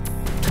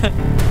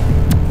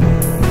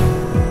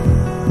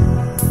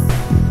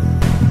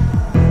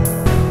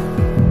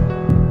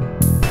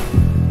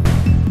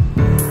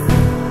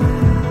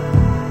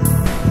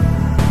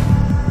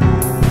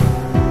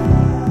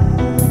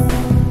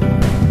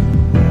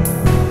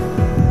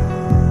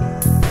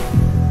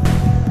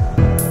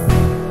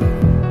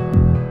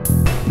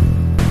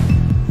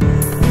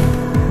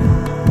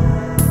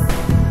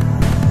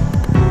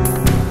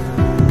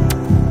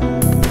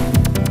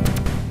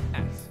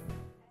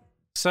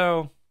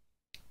 So,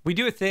 we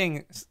do a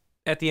thing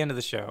at the end of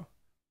the show.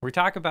 We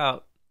talk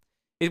about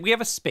we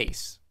have a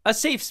space, a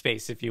safe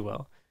space, if you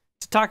will,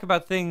 to talk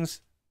about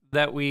things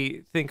that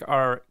we think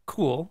are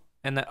cool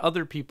and that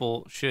other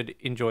people should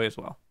enjoy as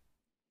well.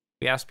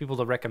 We ask people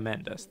to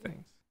recommend us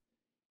things.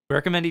 We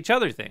recommend each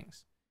other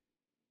things.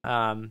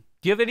 Do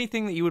you have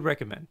anything that you would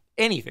recommend?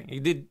 Anything.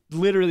 It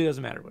literally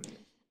doesn't matter what it is.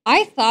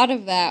 I thought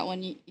of that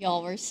when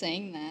y'all were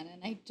saying that,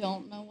 and I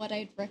don't know what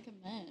I'd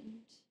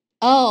recommend.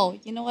 Oh,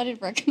 you know what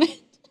I'd recommend?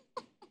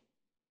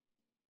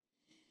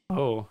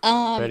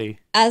 Ready.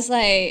 As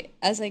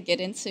I get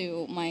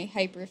into my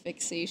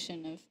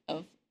hyperfixation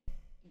of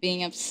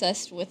being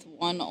obsessed with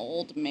one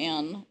old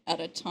man at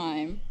a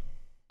time,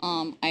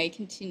 I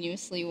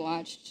continuously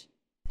watched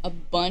a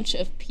bunch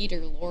of Peter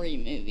Lorre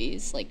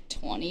movies, like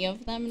 20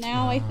 of them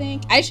now, I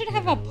think. I should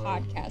have a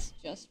podcast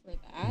just for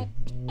that.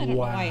 I don't know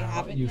why I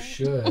haven't. You yet.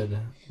 should,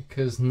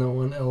 because no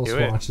one else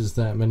watches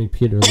that many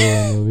Peter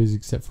Lorre movies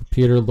except for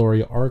Peter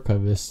Lorre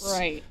archivists,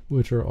 right?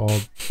 Which are all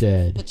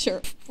dead. But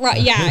sure,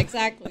 right? Yeah,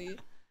 exactly.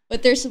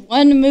 But there's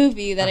one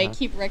movie that I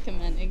keep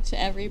recommending to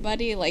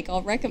everybody. Like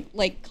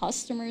like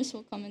customers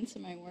will come into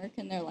my work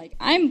and they're like,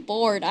 "I'm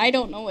bored. I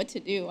don't know what to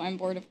do. I'm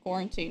bored of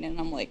quarantine," and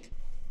I'm like,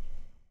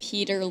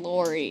 Peter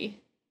Lorre.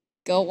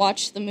 Go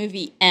watch the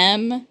movie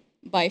M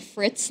by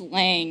Fritz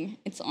Lang.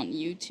 It's on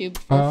YouTube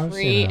for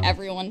free.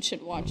 Everyone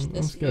should watch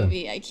this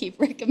movie. I keep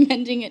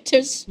recommending it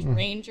to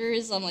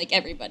strangers. I'm like,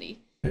 everybody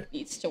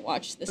needs to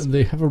watch this movie.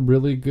 They have a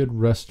really good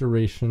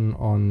restoration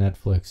on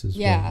Netflix as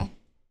well. Yeah,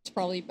 it's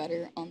probably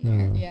better on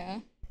there. Yeah.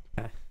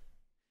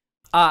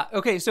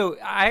 Okay, so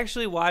I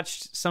actually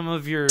watched some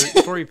of your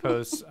story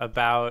posts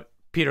about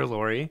Peter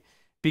Lorre.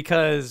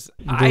 Because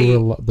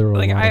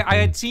I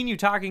had seen you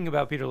talking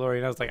about Peter Lorre,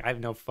 and I was like, I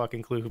have no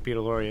fucking clue who Peter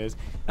Lorre is.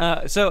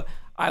 So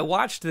I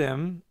watched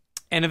them,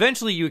 and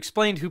eventually you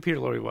explained who Peter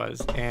Lorre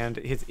was and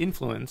his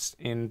influence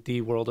in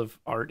the world of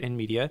art and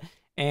media.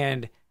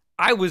 And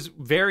I was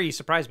very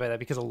surprised by that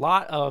because a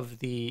lot of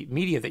the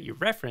media that you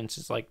reference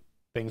is like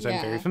things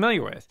I'm very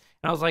familiar with.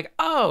 And I was like,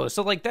 oh,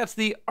 so like that's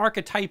the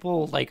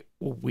archetypal, like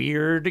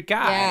weird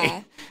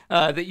guy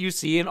that you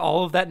see in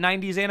all of that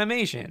 90s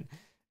animation.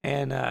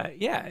 And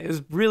it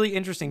was really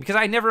interesting because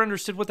I never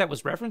understood what that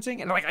was referencing,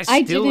 and like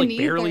I still like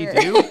barely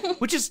do,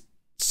 which is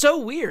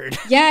so weird.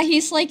 Yeah,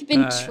 he's like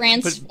been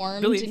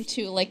transformed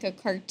into like a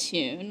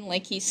cartoon,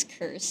 like he's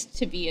cursed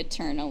to be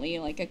eternally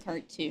like a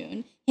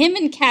cartoon. Him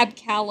and Cab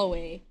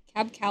Calloway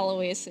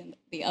is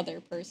the other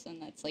person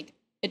that's like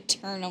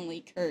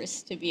eternally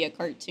cursed to be a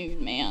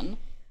cartoon man.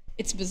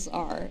 It's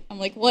bizarre. I'm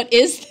like, what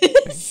is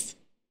this?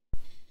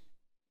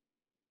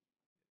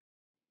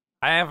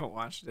 I haven't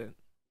watched it.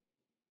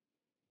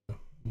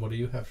 What do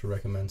you have to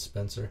recommend,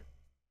 Spencer?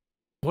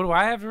 What do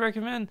I have to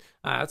recommend?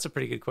 That's a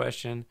pretty good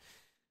question.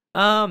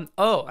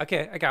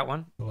 Okay, I got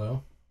one.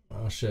 Hello?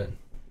 Oh shit.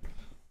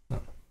 Oh.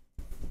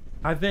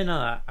 I've been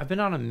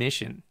on a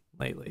mission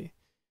lately,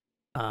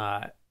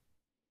 to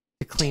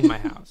clean my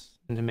house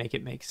and to make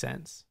it make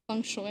sense.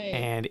 Feng shui.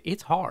 And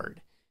it's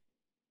hard.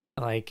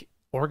 Like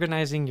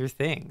organizing your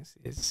things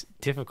is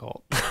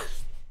difficult.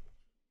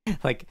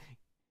 Like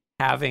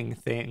having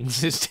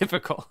things is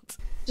difficult.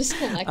 Just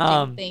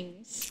collecting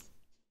things.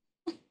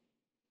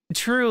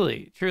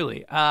 Truly.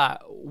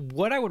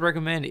 What I would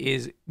recommend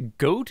is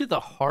go to the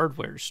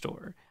hardware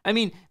store. I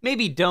mean,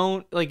 maybe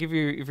don't, like, if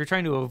you're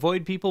trying to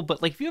avoid people,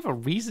 but like if you have a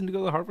reason to go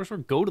to the hardware store,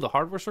 go to the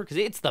hardware store because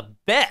it's the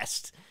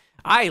best.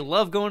 I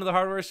love going to the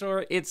hardware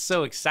store. It's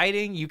so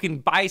exciting. You can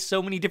buy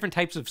so many different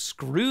types of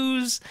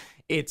screws.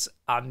 It's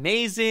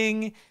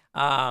amazing.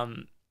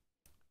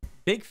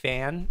 Big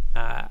fan.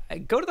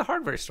 Go to the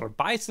hardware store.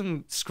 Buy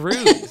some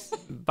screws.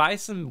 Buy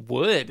some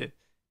wood.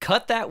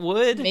 Cut that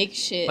wood. Make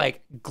shit.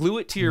 Like glue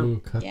it to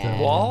your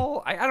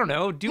wall. I don't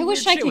know. Do weird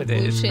shit with it.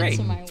 I wish I could glue shit Great.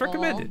 to my It's wall.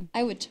 recommended.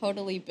 I would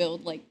totally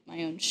build like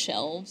my own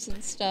shelves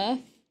and stuff.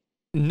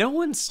 No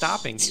one's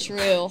stopping It's you.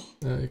 true.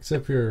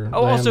 Except your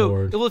Also,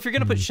 landlord. well, if you're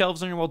gonna put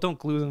shelves on your wall, don't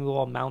glue them to the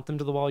wall. Mount them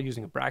to the wall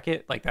using a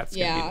bracket. Like that's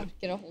gonna be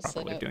get a whole the proper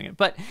way of setup. doing it.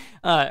 But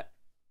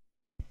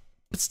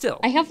still,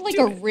 I have like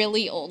do a it.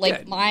 really old, like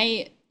Good.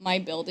 my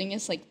building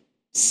is like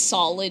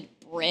solid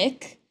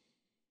brick.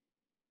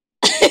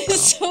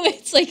 So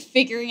it's like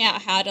figuring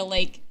out how to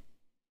like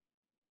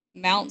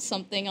mount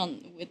something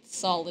on with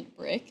solid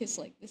brick is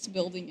like, this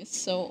building is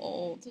so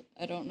old.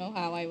 I don't know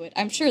how I would.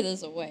 I'm sure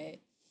there's a way.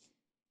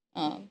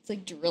 It's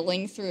like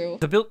drilling through.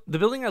 the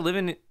building I live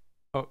in.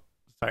 Oh,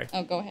 sorry.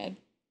 Oh, go ahead.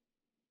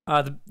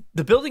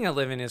 The building I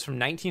live in is from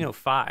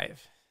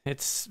 1905.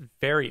 It's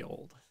very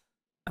old,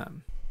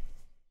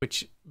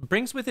 which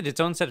brings with it its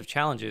own set of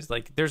challenges.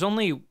 Like there's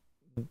only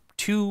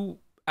two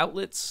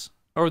outlets.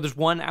 Or there's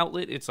one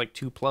outlet, it's like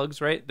two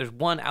plugs, right? There's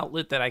one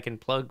outlet that I can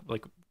plug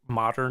like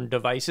modern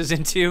devices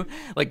into.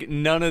 Like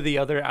none of the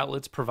other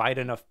outlets provide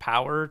enough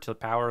power to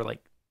power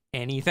like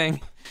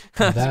anything,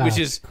 which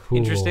is cool.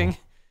 interesting.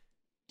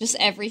 Just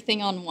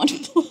everything on one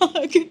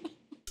plug.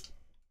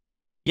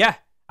 Yeah,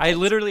 I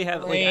literally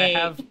have like I Great.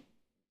 have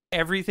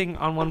everything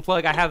on one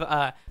plug. I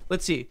have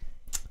let's see.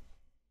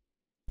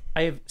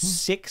 I have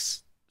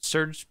 6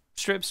 surge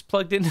strips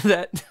plugged into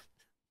that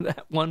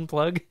one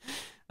plug.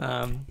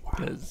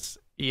 Because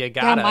You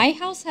gotta. Yeah, my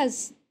house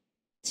has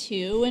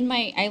two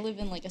I live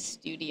in like a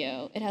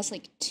studio. It has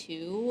like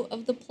two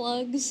of the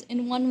plugs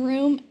in one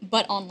room,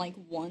 but on like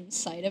one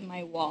side of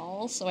my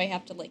wall, so I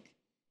have to like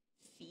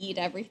feed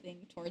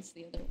everything towards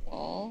the other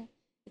wall.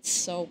 It's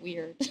so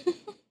weird.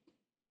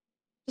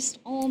 Just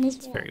all on this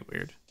wall. It's very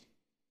weird.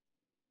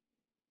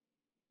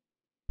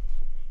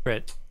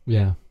 Britt.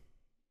 Yeah.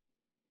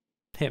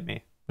 Hit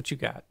me. What you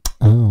got?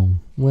 Oh,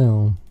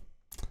 well,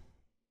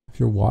 if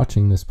you're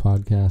watching this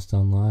podcast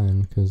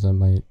online, because I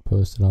might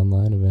post it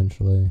online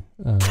eventually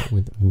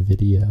with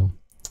video,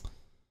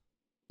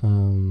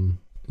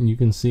 you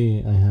can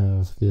see I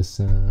have this,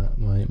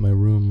 my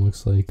room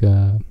looks like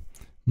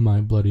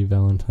My Bloody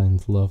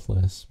Valentine's love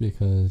list,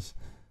 because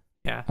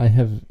I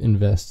have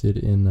invested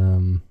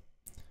in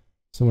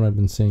someone I've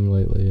been seeing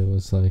lately. It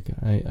was like,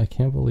 I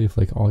can't believe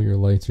like all your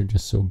lights are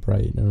just so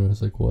bright. And I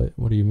was like,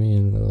 what do you mean?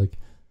 And they're like,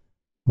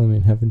 well, I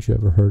mean, haven't you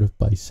ever heard of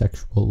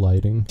bisexual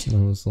lighting?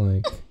 And I was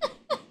like,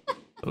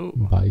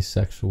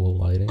 bisexual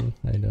lighting?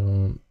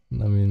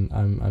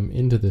 I'm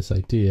into this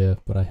idea,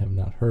 but I have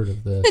not heard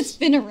of this. It's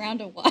been around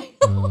a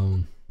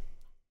while.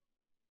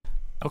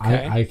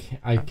 Okay.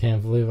 I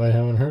can't believe I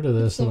haven't heard of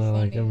this. So and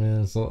funny. I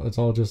mean, it's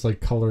all just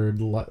like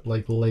colored,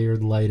 like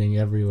layered lighting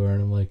everywhere.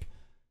 And I'm like,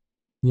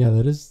 yeah,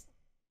 that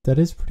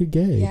is pretty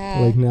gay. Yeah.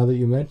 Like, now that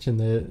you mentioned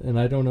it, and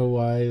I don't know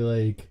why,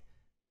 like,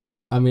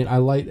 I mean, I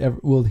light,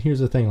 well, here's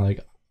the thing,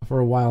 like, for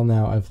a while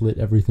now, I've lit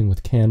everything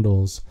with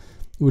candles,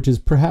 which is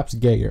perhaps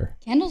gayer.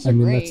 Candles are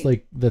great.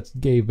 That's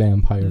gay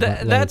vampire.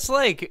 That's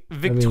like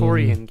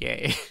Victorian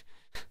gay.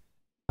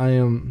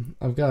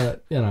 I've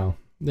got,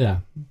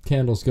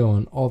 candles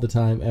going all the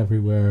time,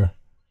 everywhere.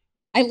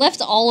 I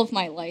left all of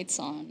my lights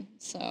on,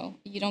 so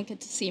you don't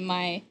get to see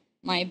my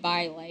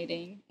bi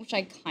lighting, which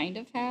I kind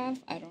of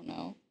have. I don't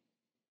know.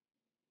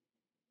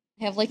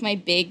 I have like my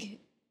big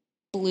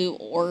blue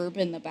orb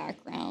in the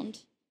background.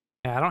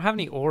 Yeah, I don't have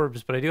any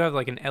orbs, but I do have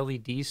like an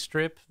LED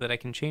strip that I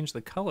can change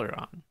the color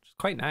on, which is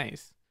quite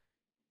nice.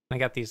 And I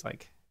got these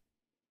like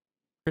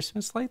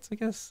Christmas lights, I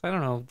guess. I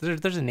don't know.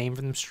 There's a name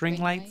for them. String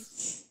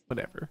lights?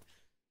 Whatever.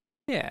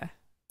 Yeah.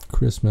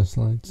 Christmas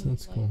lights.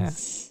 That's cool. Yeah.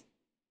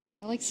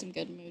 I like some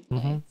good mood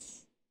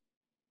lights.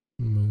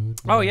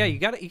 Oh yeah, you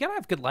gotta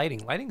have good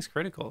lighting. Lighting's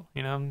critical.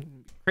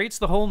 Creates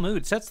the whole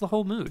mood, sets the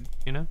whole mood.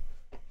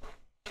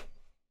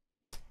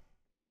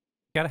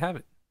 Gotta have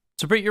it.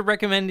 So, Britt, you're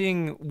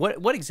recommending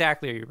what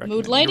exactly are you recommending?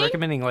 Mood lighting? You're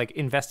recommending like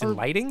invest in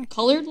lighting,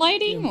 colored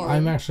lighting, or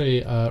I'm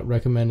actually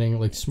recommending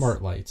like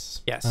smart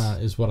lights. Yes,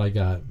 is what I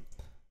got.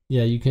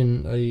 Yeah, you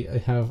can. I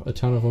have a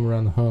ton of them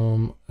around the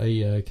home.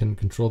 I can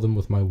control them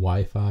with my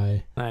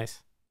Wi-Fi.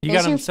 Nice. You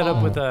got them set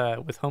up with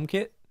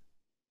HomeKit.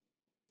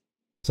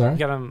 Sorry. You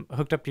got them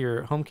hooked up to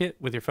your HomeKit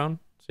with your phone,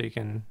 so you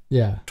can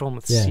control them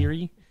with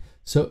Siri.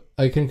 So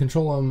I can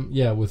control them,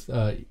 with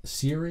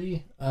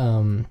Siri,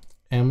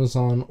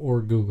 Amazon,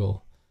 or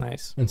Google.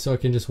 Nice. And so I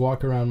can just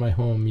walk around my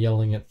home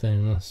yelling at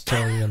things,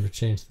 telling them to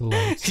change the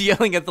lights.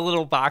 Yelling at the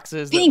little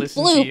boxes pink, that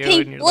listen blue, to you,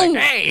 pink, and you're blue.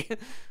 like, hey!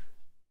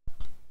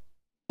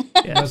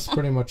 That's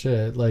pretty much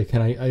it. Like,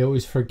 and I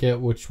always forget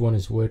which one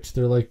is which.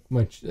 They're like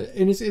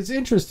and it's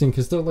interesting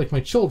because they're like my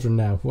children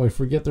now, who I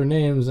forget their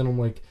names, and I'm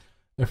like,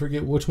 I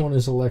forget which one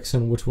is Alexa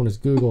and which one is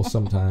Google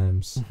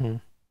sometimes. Mm-hmm.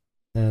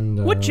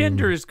 And what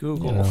gender is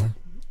Google?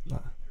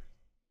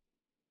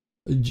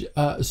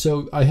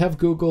 So I have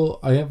Google.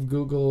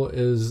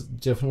 Is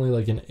definitely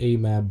like an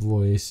AMAB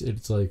voice.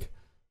 It's like,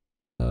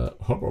 wait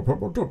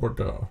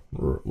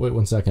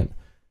 1 second.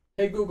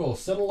 Hey Google,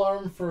 set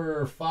alarm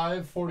for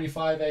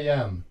 5:45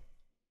 a.m.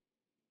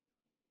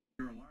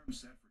 Your alarm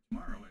set for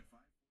tomorrow at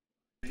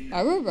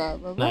 5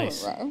 a.m.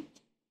 Nice.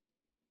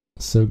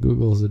 So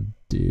Google's a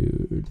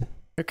dude.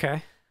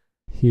 Okay.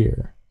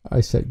 Here,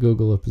 I set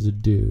Google up as a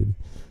dude,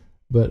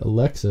 but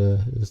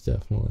Alexa is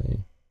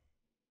definitely.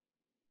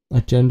 I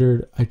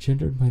gendered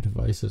my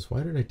devices.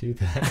 Why did I do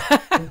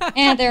that?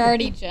 And they're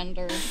already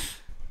gendered.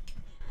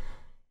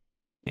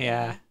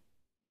 Yeah.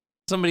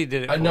 Somebody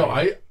did it. I know.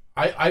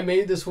 I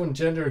made this one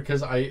gendered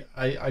because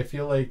I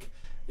feel like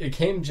it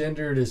came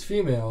gendered as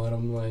female, and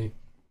I'm like,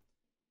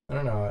 I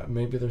don't know.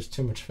 Maybe there's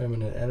too much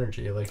feminine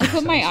energy. Like, I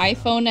put my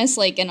iPhone as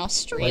like an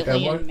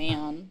Australian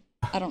man.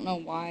 I don't know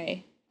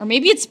why. Or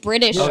maybe it's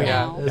British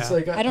now. It's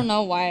like I don't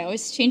know why. I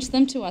always change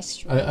them to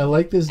Australian. I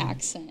like this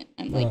accent.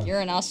 I'm like, you're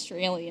an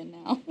Australian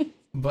now.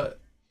 But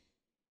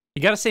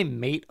you gotta say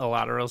mate a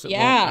lot, or else it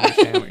won't Yeah.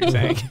 understand what you're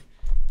saying.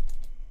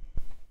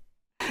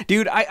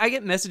 Dude, I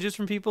get messages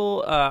from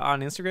people on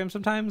Instagram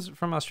sometimes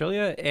from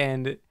Australia,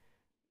 and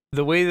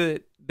the way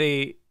that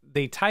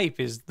they type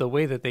is the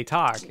way that they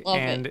talk. Love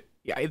and it.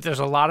 Yeah, there's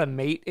a lot of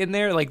mate in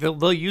there. Like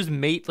they'll use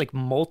mate like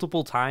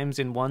multiple times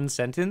in one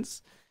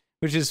sentence,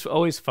 which is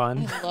always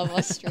fun. I love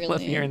Australian. I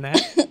love hearing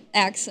that.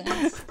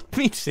 Accents.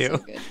 Me too. So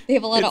good. They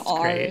have a lot of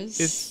great.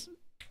 R's. It's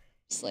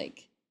just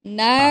like,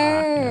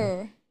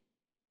 no.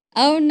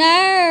 Oh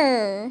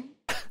no.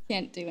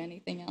 Can't do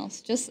anything else.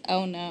 Just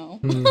oh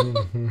no. Oh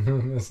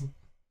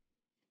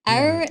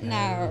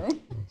no.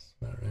 That's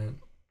about right.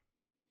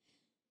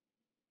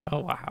 Oh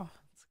wow,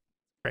 that's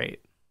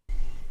great.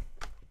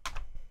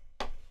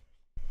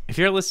 If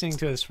you're listening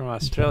to us from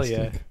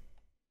Australia,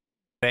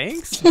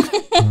 thanks.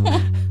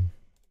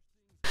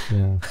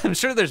 Yeah. I'm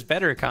sure there's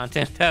better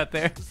content out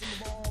there.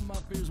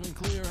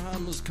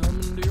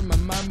 My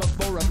mind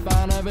before I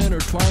find I've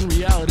intertwined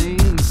reality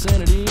and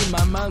insanity.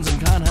 My mind's in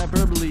kind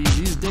hyperbole.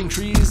 These dang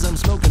trees I'm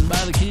smoking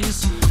by the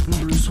keys. And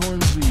Bruce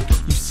Hornsby,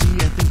 you see,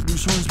 I think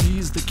Bruce Hornsby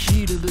is the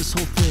key to this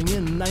whole thing.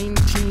 In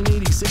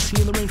 1986,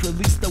 he and the range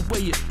released the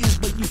way it is,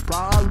 but you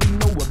probably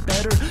know what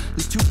better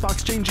this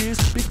Tupac's change is,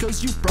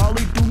 because you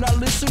probably do not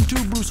listen to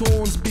Bruce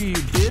Hornsby,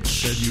 bitch.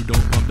 Said you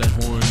don't pump that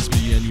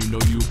Hornsby, and you know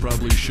you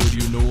probably should.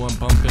 You know I'm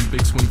pumping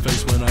big swing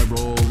face when I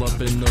roll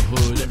up in the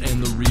hood,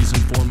 and the reason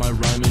for my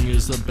rhyming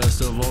is the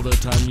best of all the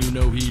time. You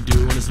know he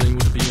doing his thing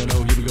with the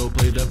piano. Here we go,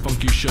 play that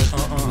funky shit.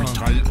 We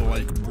tie it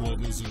like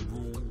brothers and roll.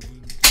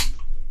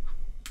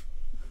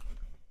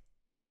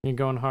 You're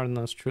going hard on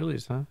those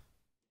Trulies, huh?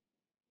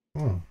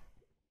 Oh.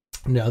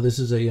 Now this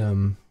is a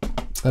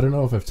I don't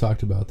know if I've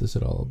talked about this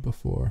at all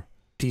before.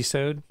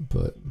 D-sode?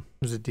 But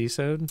was it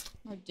D-sode?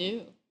 Or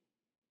do.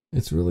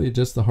 It's really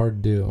just the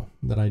hard do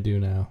that I do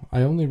now.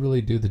 I only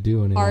really do the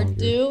do any hard longer.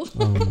 do?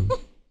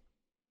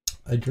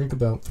 I drink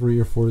about 3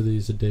 or 4 of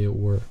these a day at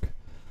work.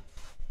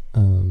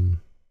 And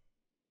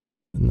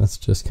that's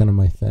just kind of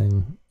my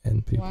thing.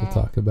 And people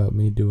talk about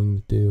me doing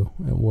the do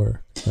at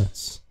work.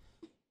 That's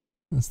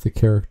the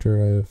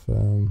character I've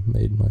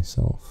made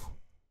myself.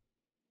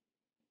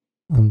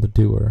 I'm the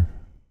doer.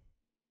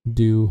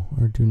 Do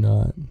or do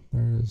not.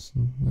 There is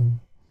no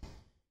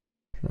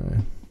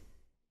try.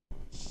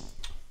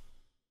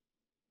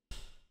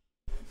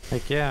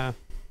 Heck yeah.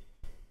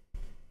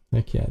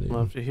 Heck yeah, dude.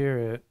 Love to hear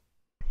it.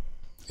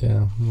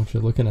 Yeah, what you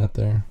looking at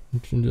there? You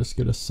can just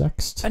get a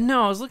sext.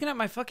 No, I was looking at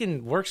my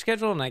fucking work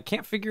schedule and I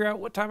can't figure out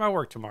what time I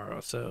work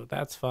tomorrow, so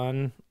that's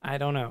fun. I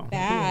don't know.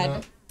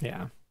 Bad.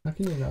 Yeah. How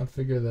can you not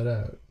figure that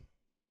out?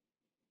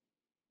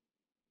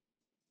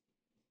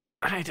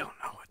 I don't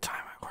know what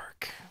time I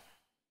work.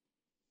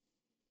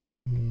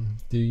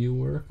 Do you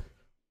work?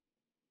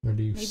 Or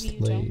do you Maybe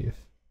slave?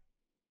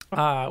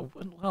 Well,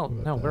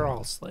 no, we're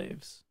all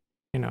slaves.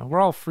 You know, we're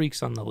all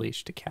freaks on the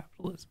leash to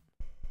capitalism.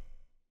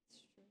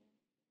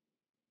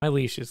 My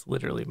leash is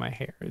literally my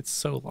hair. It's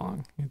so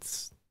long.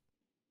 It's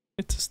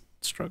a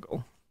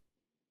struggle.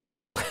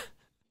 I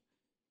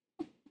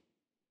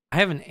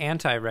have an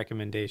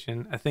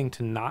anti-recommendation, a thing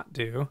to not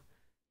do.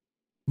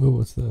 Ooh,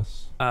 what's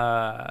this?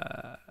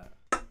 I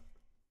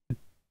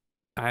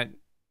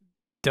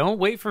don't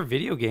wait for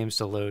video games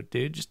to load,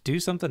 dude. Just do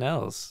something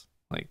else.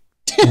 Like,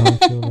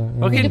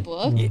 Read a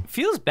book. It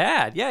feels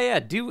bad. Yeah.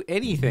 Do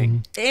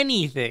anything,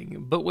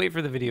 anything, but wait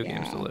for the video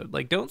games to load.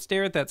 Like, don't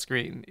stare at that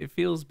screen. It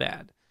feels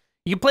bad.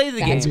 You can play the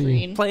game.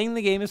 Screen. Playing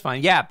the game is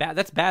fine. Yeah,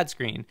 that's bad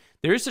screen.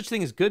 There is such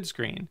thing as good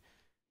screen,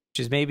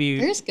 which is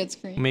there's good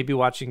screen. Maybe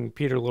watching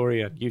Peter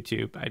Lorre on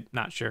YouTube. I'm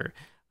not sure,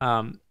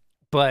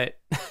 but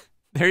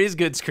there is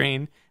good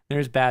screen.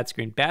 There's bad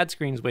screen. Bad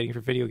screen is waiting for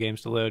video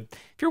games to load.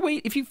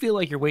 If you feel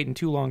like you're waiting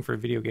too long for a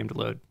video game to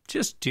load,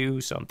 just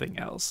do something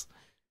else.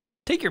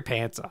 Take your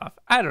pants off.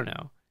 I don't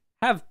know.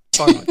 Have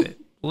fun with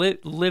it.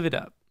 Live it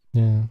up.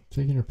 Yeah,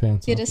 taking your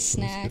pants off. Get a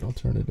snack. Good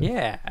alternative.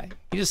 Yeah,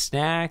 eat a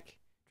snack.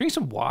 Drink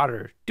some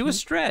water. Do a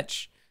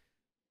stretch.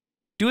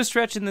 Do a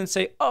stretch and then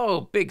say,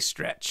 "Oh, big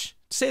stretch."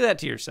 Say that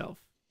to yourself.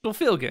 It'll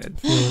feel good.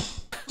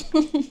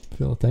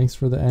 Phil, thanks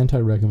for the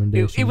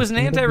anti-recommendation. It was an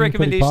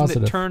anti-recommendation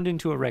that turned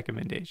into a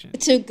recommendation.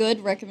 It's a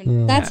good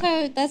recommendation.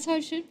 Yeah. That's how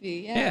it should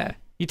be. Yeah. Yeah.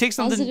 You take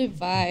something positive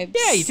vibes.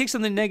 Yeah, you take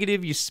something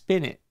negative, you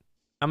spin it.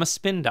 I'm a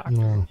spin doctor.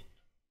 No.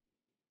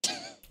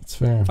 It's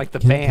fair. Like the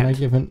Can band. I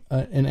give an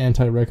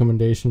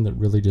anti-recommendation that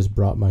really just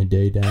brought my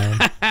day down?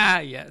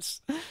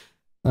 Yes.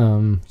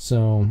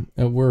 So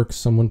at work,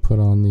 someone put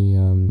on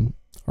the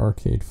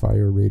Arcade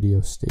Fire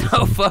radio station.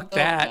 Oh, fuck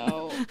that.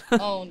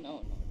 Oh,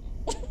 no.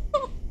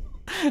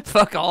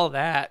 Fuck all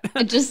that.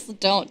 I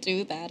just don't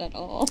do that at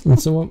all. And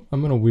so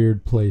I'm in a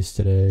weird place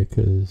today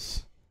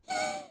because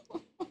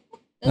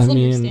That's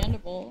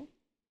understandable.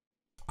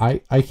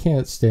 I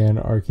can't stand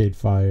Arcade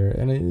Fire,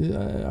 and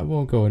I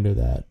won't go into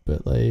that,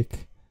 but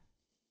like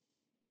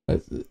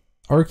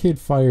Arcade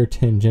Fire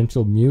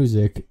tangential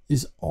music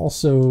is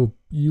also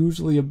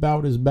usually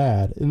about as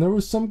bad, and there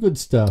was some good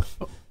stuff.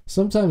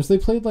 Sometimes they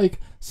played like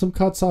some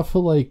cuts off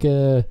of like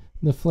the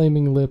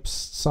Flaming Lips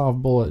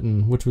Soft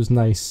Bulletin, which was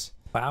nice.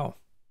 Wow.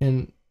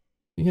 And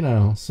you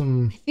know,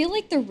 I feel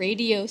like the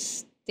radio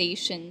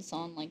stations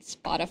on like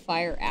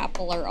Spotify or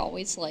Apple are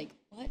always like,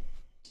 what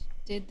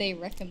did they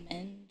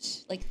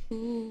recommend? Like,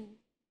 who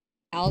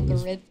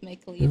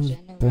algorithmically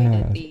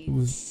generated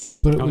these?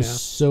 But it was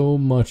so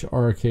much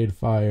Arcade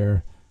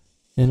Fire,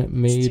 and it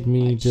made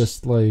me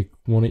just like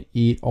want to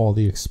eat all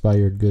the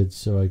expired goods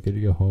so I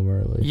could go home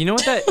early. You know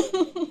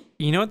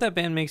what that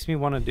band makes me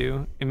want to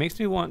do? It makes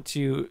me want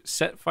to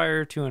set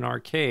fire to an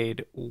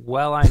arcade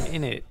while I'm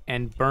in it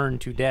and burn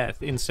to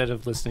death instead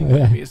of listening to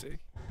the music.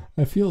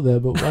 I feel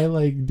that, but why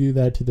like do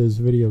that to those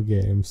video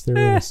games? They're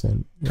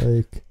innocent.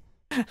 Like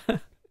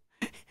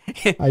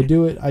I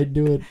do it at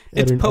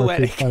an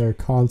poetic. Arcade Fire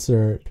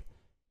concert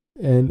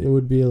and it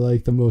would be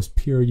like the most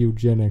pure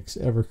eugenics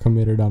ever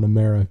committed on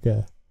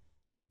America.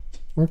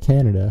 Or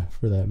Canada,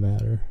 for that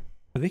matter.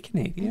 Are they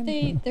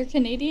Canadian? They're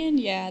Canadian?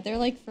 Yeah, they're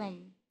like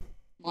from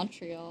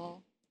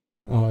Montreal.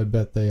 Oh, I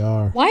bet they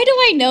are. Why do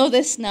I know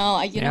this now?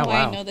 You know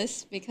why I know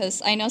this?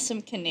 Because I know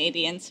some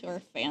Canadians who are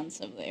fans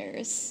of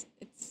theirs.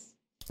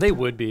 They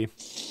would be.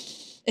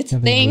 It's a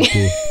thing.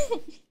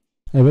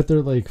 I bet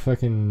they're like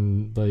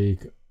fucking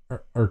like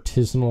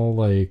artisanal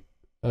like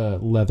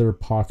leather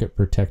pocket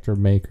protector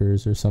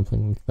makers or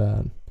something like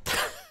that.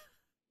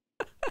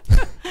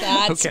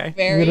 That's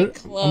very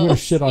close. I'm gonna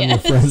shit on your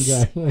friends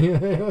actually.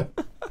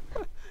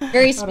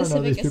 Very specific I don't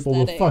know these people,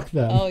 aesthetic. well, fuck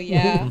them. Oh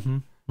yeah.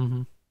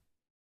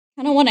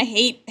 I don't want to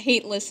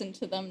hate listen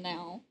to them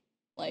now.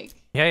 Like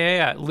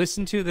Yeah.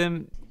 Listen to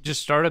them.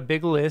 Just start a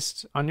big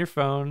list on your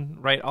phone.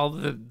 Write all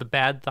the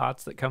bad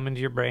thoughts that come into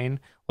your brain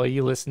while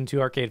you listen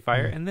to Arcade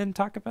Fire, and then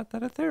talk about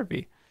that at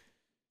therapy.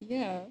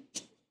 Yeah.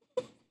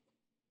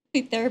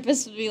 The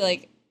therapist would be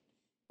like,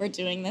 "We're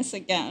doing this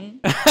again."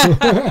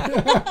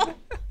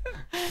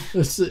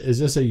 Is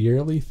this a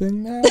yearly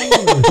thing now? Or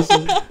is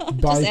it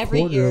just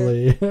every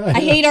year. I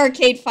hate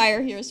Arcade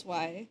Fire. Here's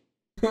why.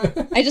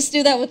 I just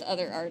do that with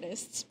other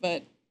artists,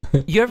 but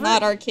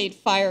not Arcade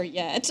Fire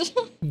yet.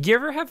 You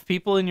ever have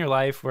people in your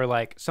life where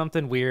like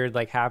something weird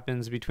like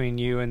happens between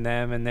you and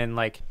them, and then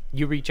like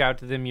you reach out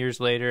to them years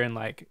later and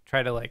like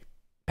try to like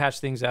patch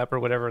things up or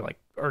whatever, like,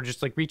 or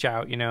just like reach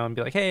out, and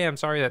be like, hey, I'm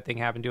sorry that thing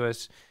happened to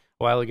us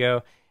a while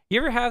ago. You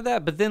ever have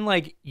that? But then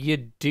like you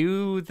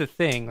do the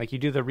thing, like you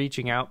do the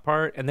reaching out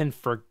part and then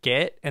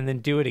forget and then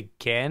do it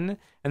again.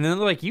 And then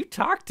they're like, you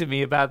talked to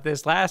me about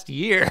this last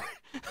year.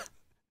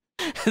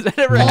 Has that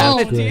ever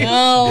happened to you?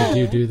 No. Did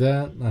you do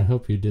that? I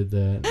hope you did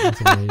that.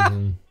 That's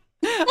amazing.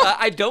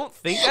 I don't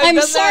think I've I'm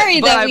done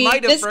sorry that we I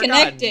might have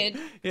disconnected.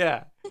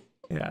 Forgotten.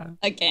 Yeah.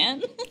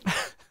 Again?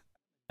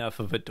 Enough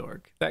of a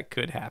dork. That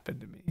could happen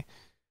to me.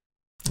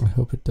 I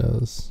hope it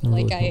does. I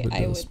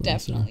would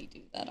definitely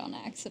do that on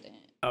accident.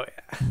 Oh,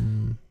 yeah.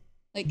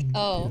 Like,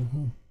 oh,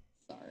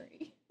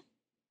 sorry.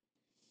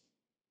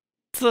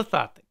 It's the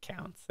thought that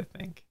counts, I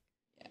think.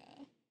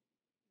 Yeah.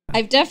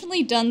 I've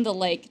definitely done the,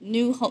 like,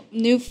 new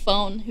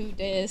phone who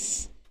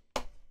dis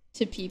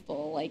to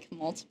people, like,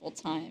 multiple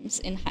times.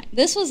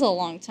 This was a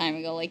long time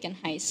ago, like, in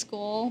high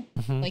school.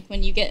 Like,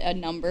 when you get a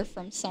number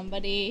from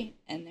somebody,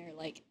 and they're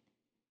like,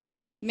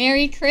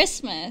 Merry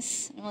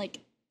Christmas. I'm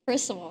like,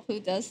 first of all, who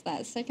does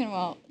that? Second of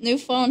all, new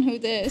phone, who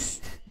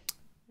dis?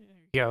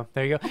 There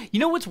you go. You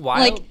know what's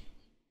wild?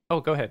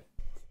 Like, go ahead.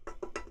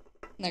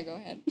 No, go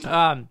ahead.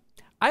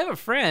 I have a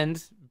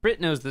friend. Britt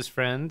knows this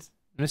friend,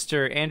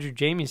 Mr. Andrew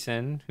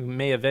Jamieson, who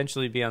may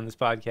eventually be on this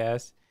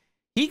podcast.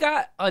 He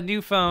got a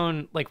new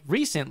phone like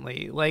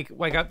recently, like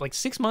I got like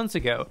 6 months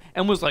ago,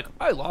 and was like,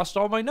 I lost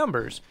all my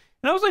numbers.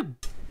 And I was like,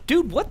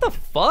 dude, what the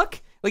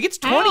fuck? Like, it's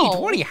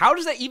 2020. How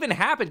does that even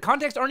happen?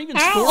 Contacts aren't even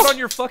stored on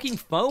your fucking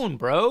phone,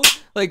 bro.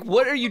 Like,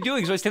 what are you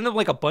doing? So I sent them,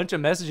 like, a bunch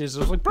of messages. I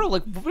was like, bro,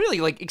 like,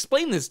 really, like,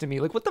 explain this to me.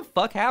 Like, what the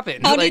fuck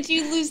happened? How like, did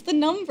you lose the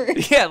number?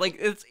 Yeah, like,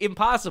 it's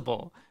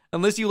impossible.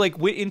 Unless you, like,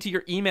 went into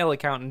your email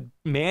account and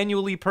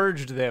manually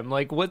purged them.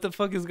 Like, what the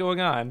fuck is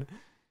going on?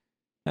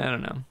 I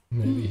don't know.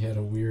 Maybe he had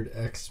a weird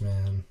ex,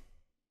 man.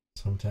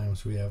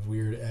 Sometimes we have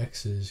weird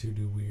exes who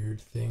do weird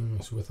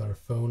things with our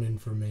phone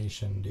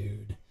information,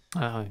 dude.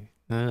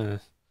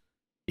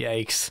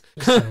 Yikes.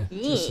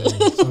 Just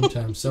saying.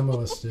 Sometimes some of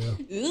us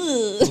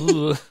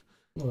do.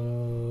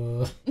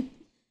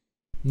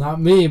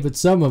 Not me, but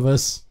some of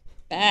us.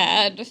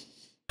 Bad.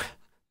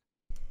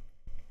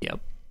 Yep.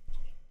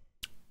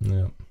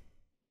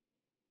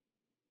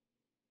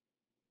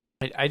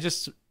 I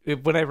just,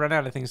 when I run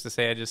out of things to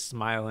say, I just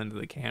smile into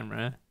the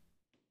camera.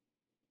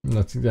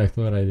 That's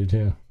exactly what I do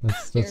too.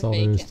 That's all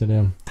there is to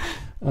do.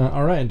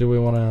 All right, do we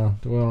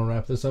want to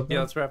wrap this up? Yeah,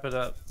 let's wrap it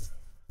up.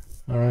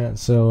 All right,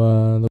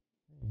 so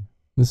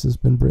this has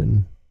been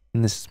Britton.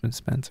 And this has been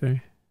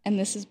Spenser. And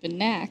this has been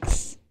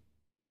Nax.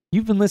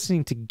 You've been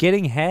listening to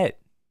Getting Het,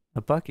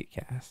 a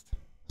Bucketcast.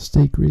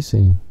 Stay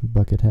greasy,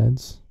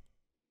 Bucketheads.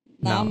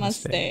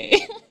 Namaste.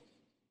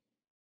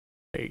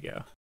 There you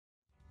go.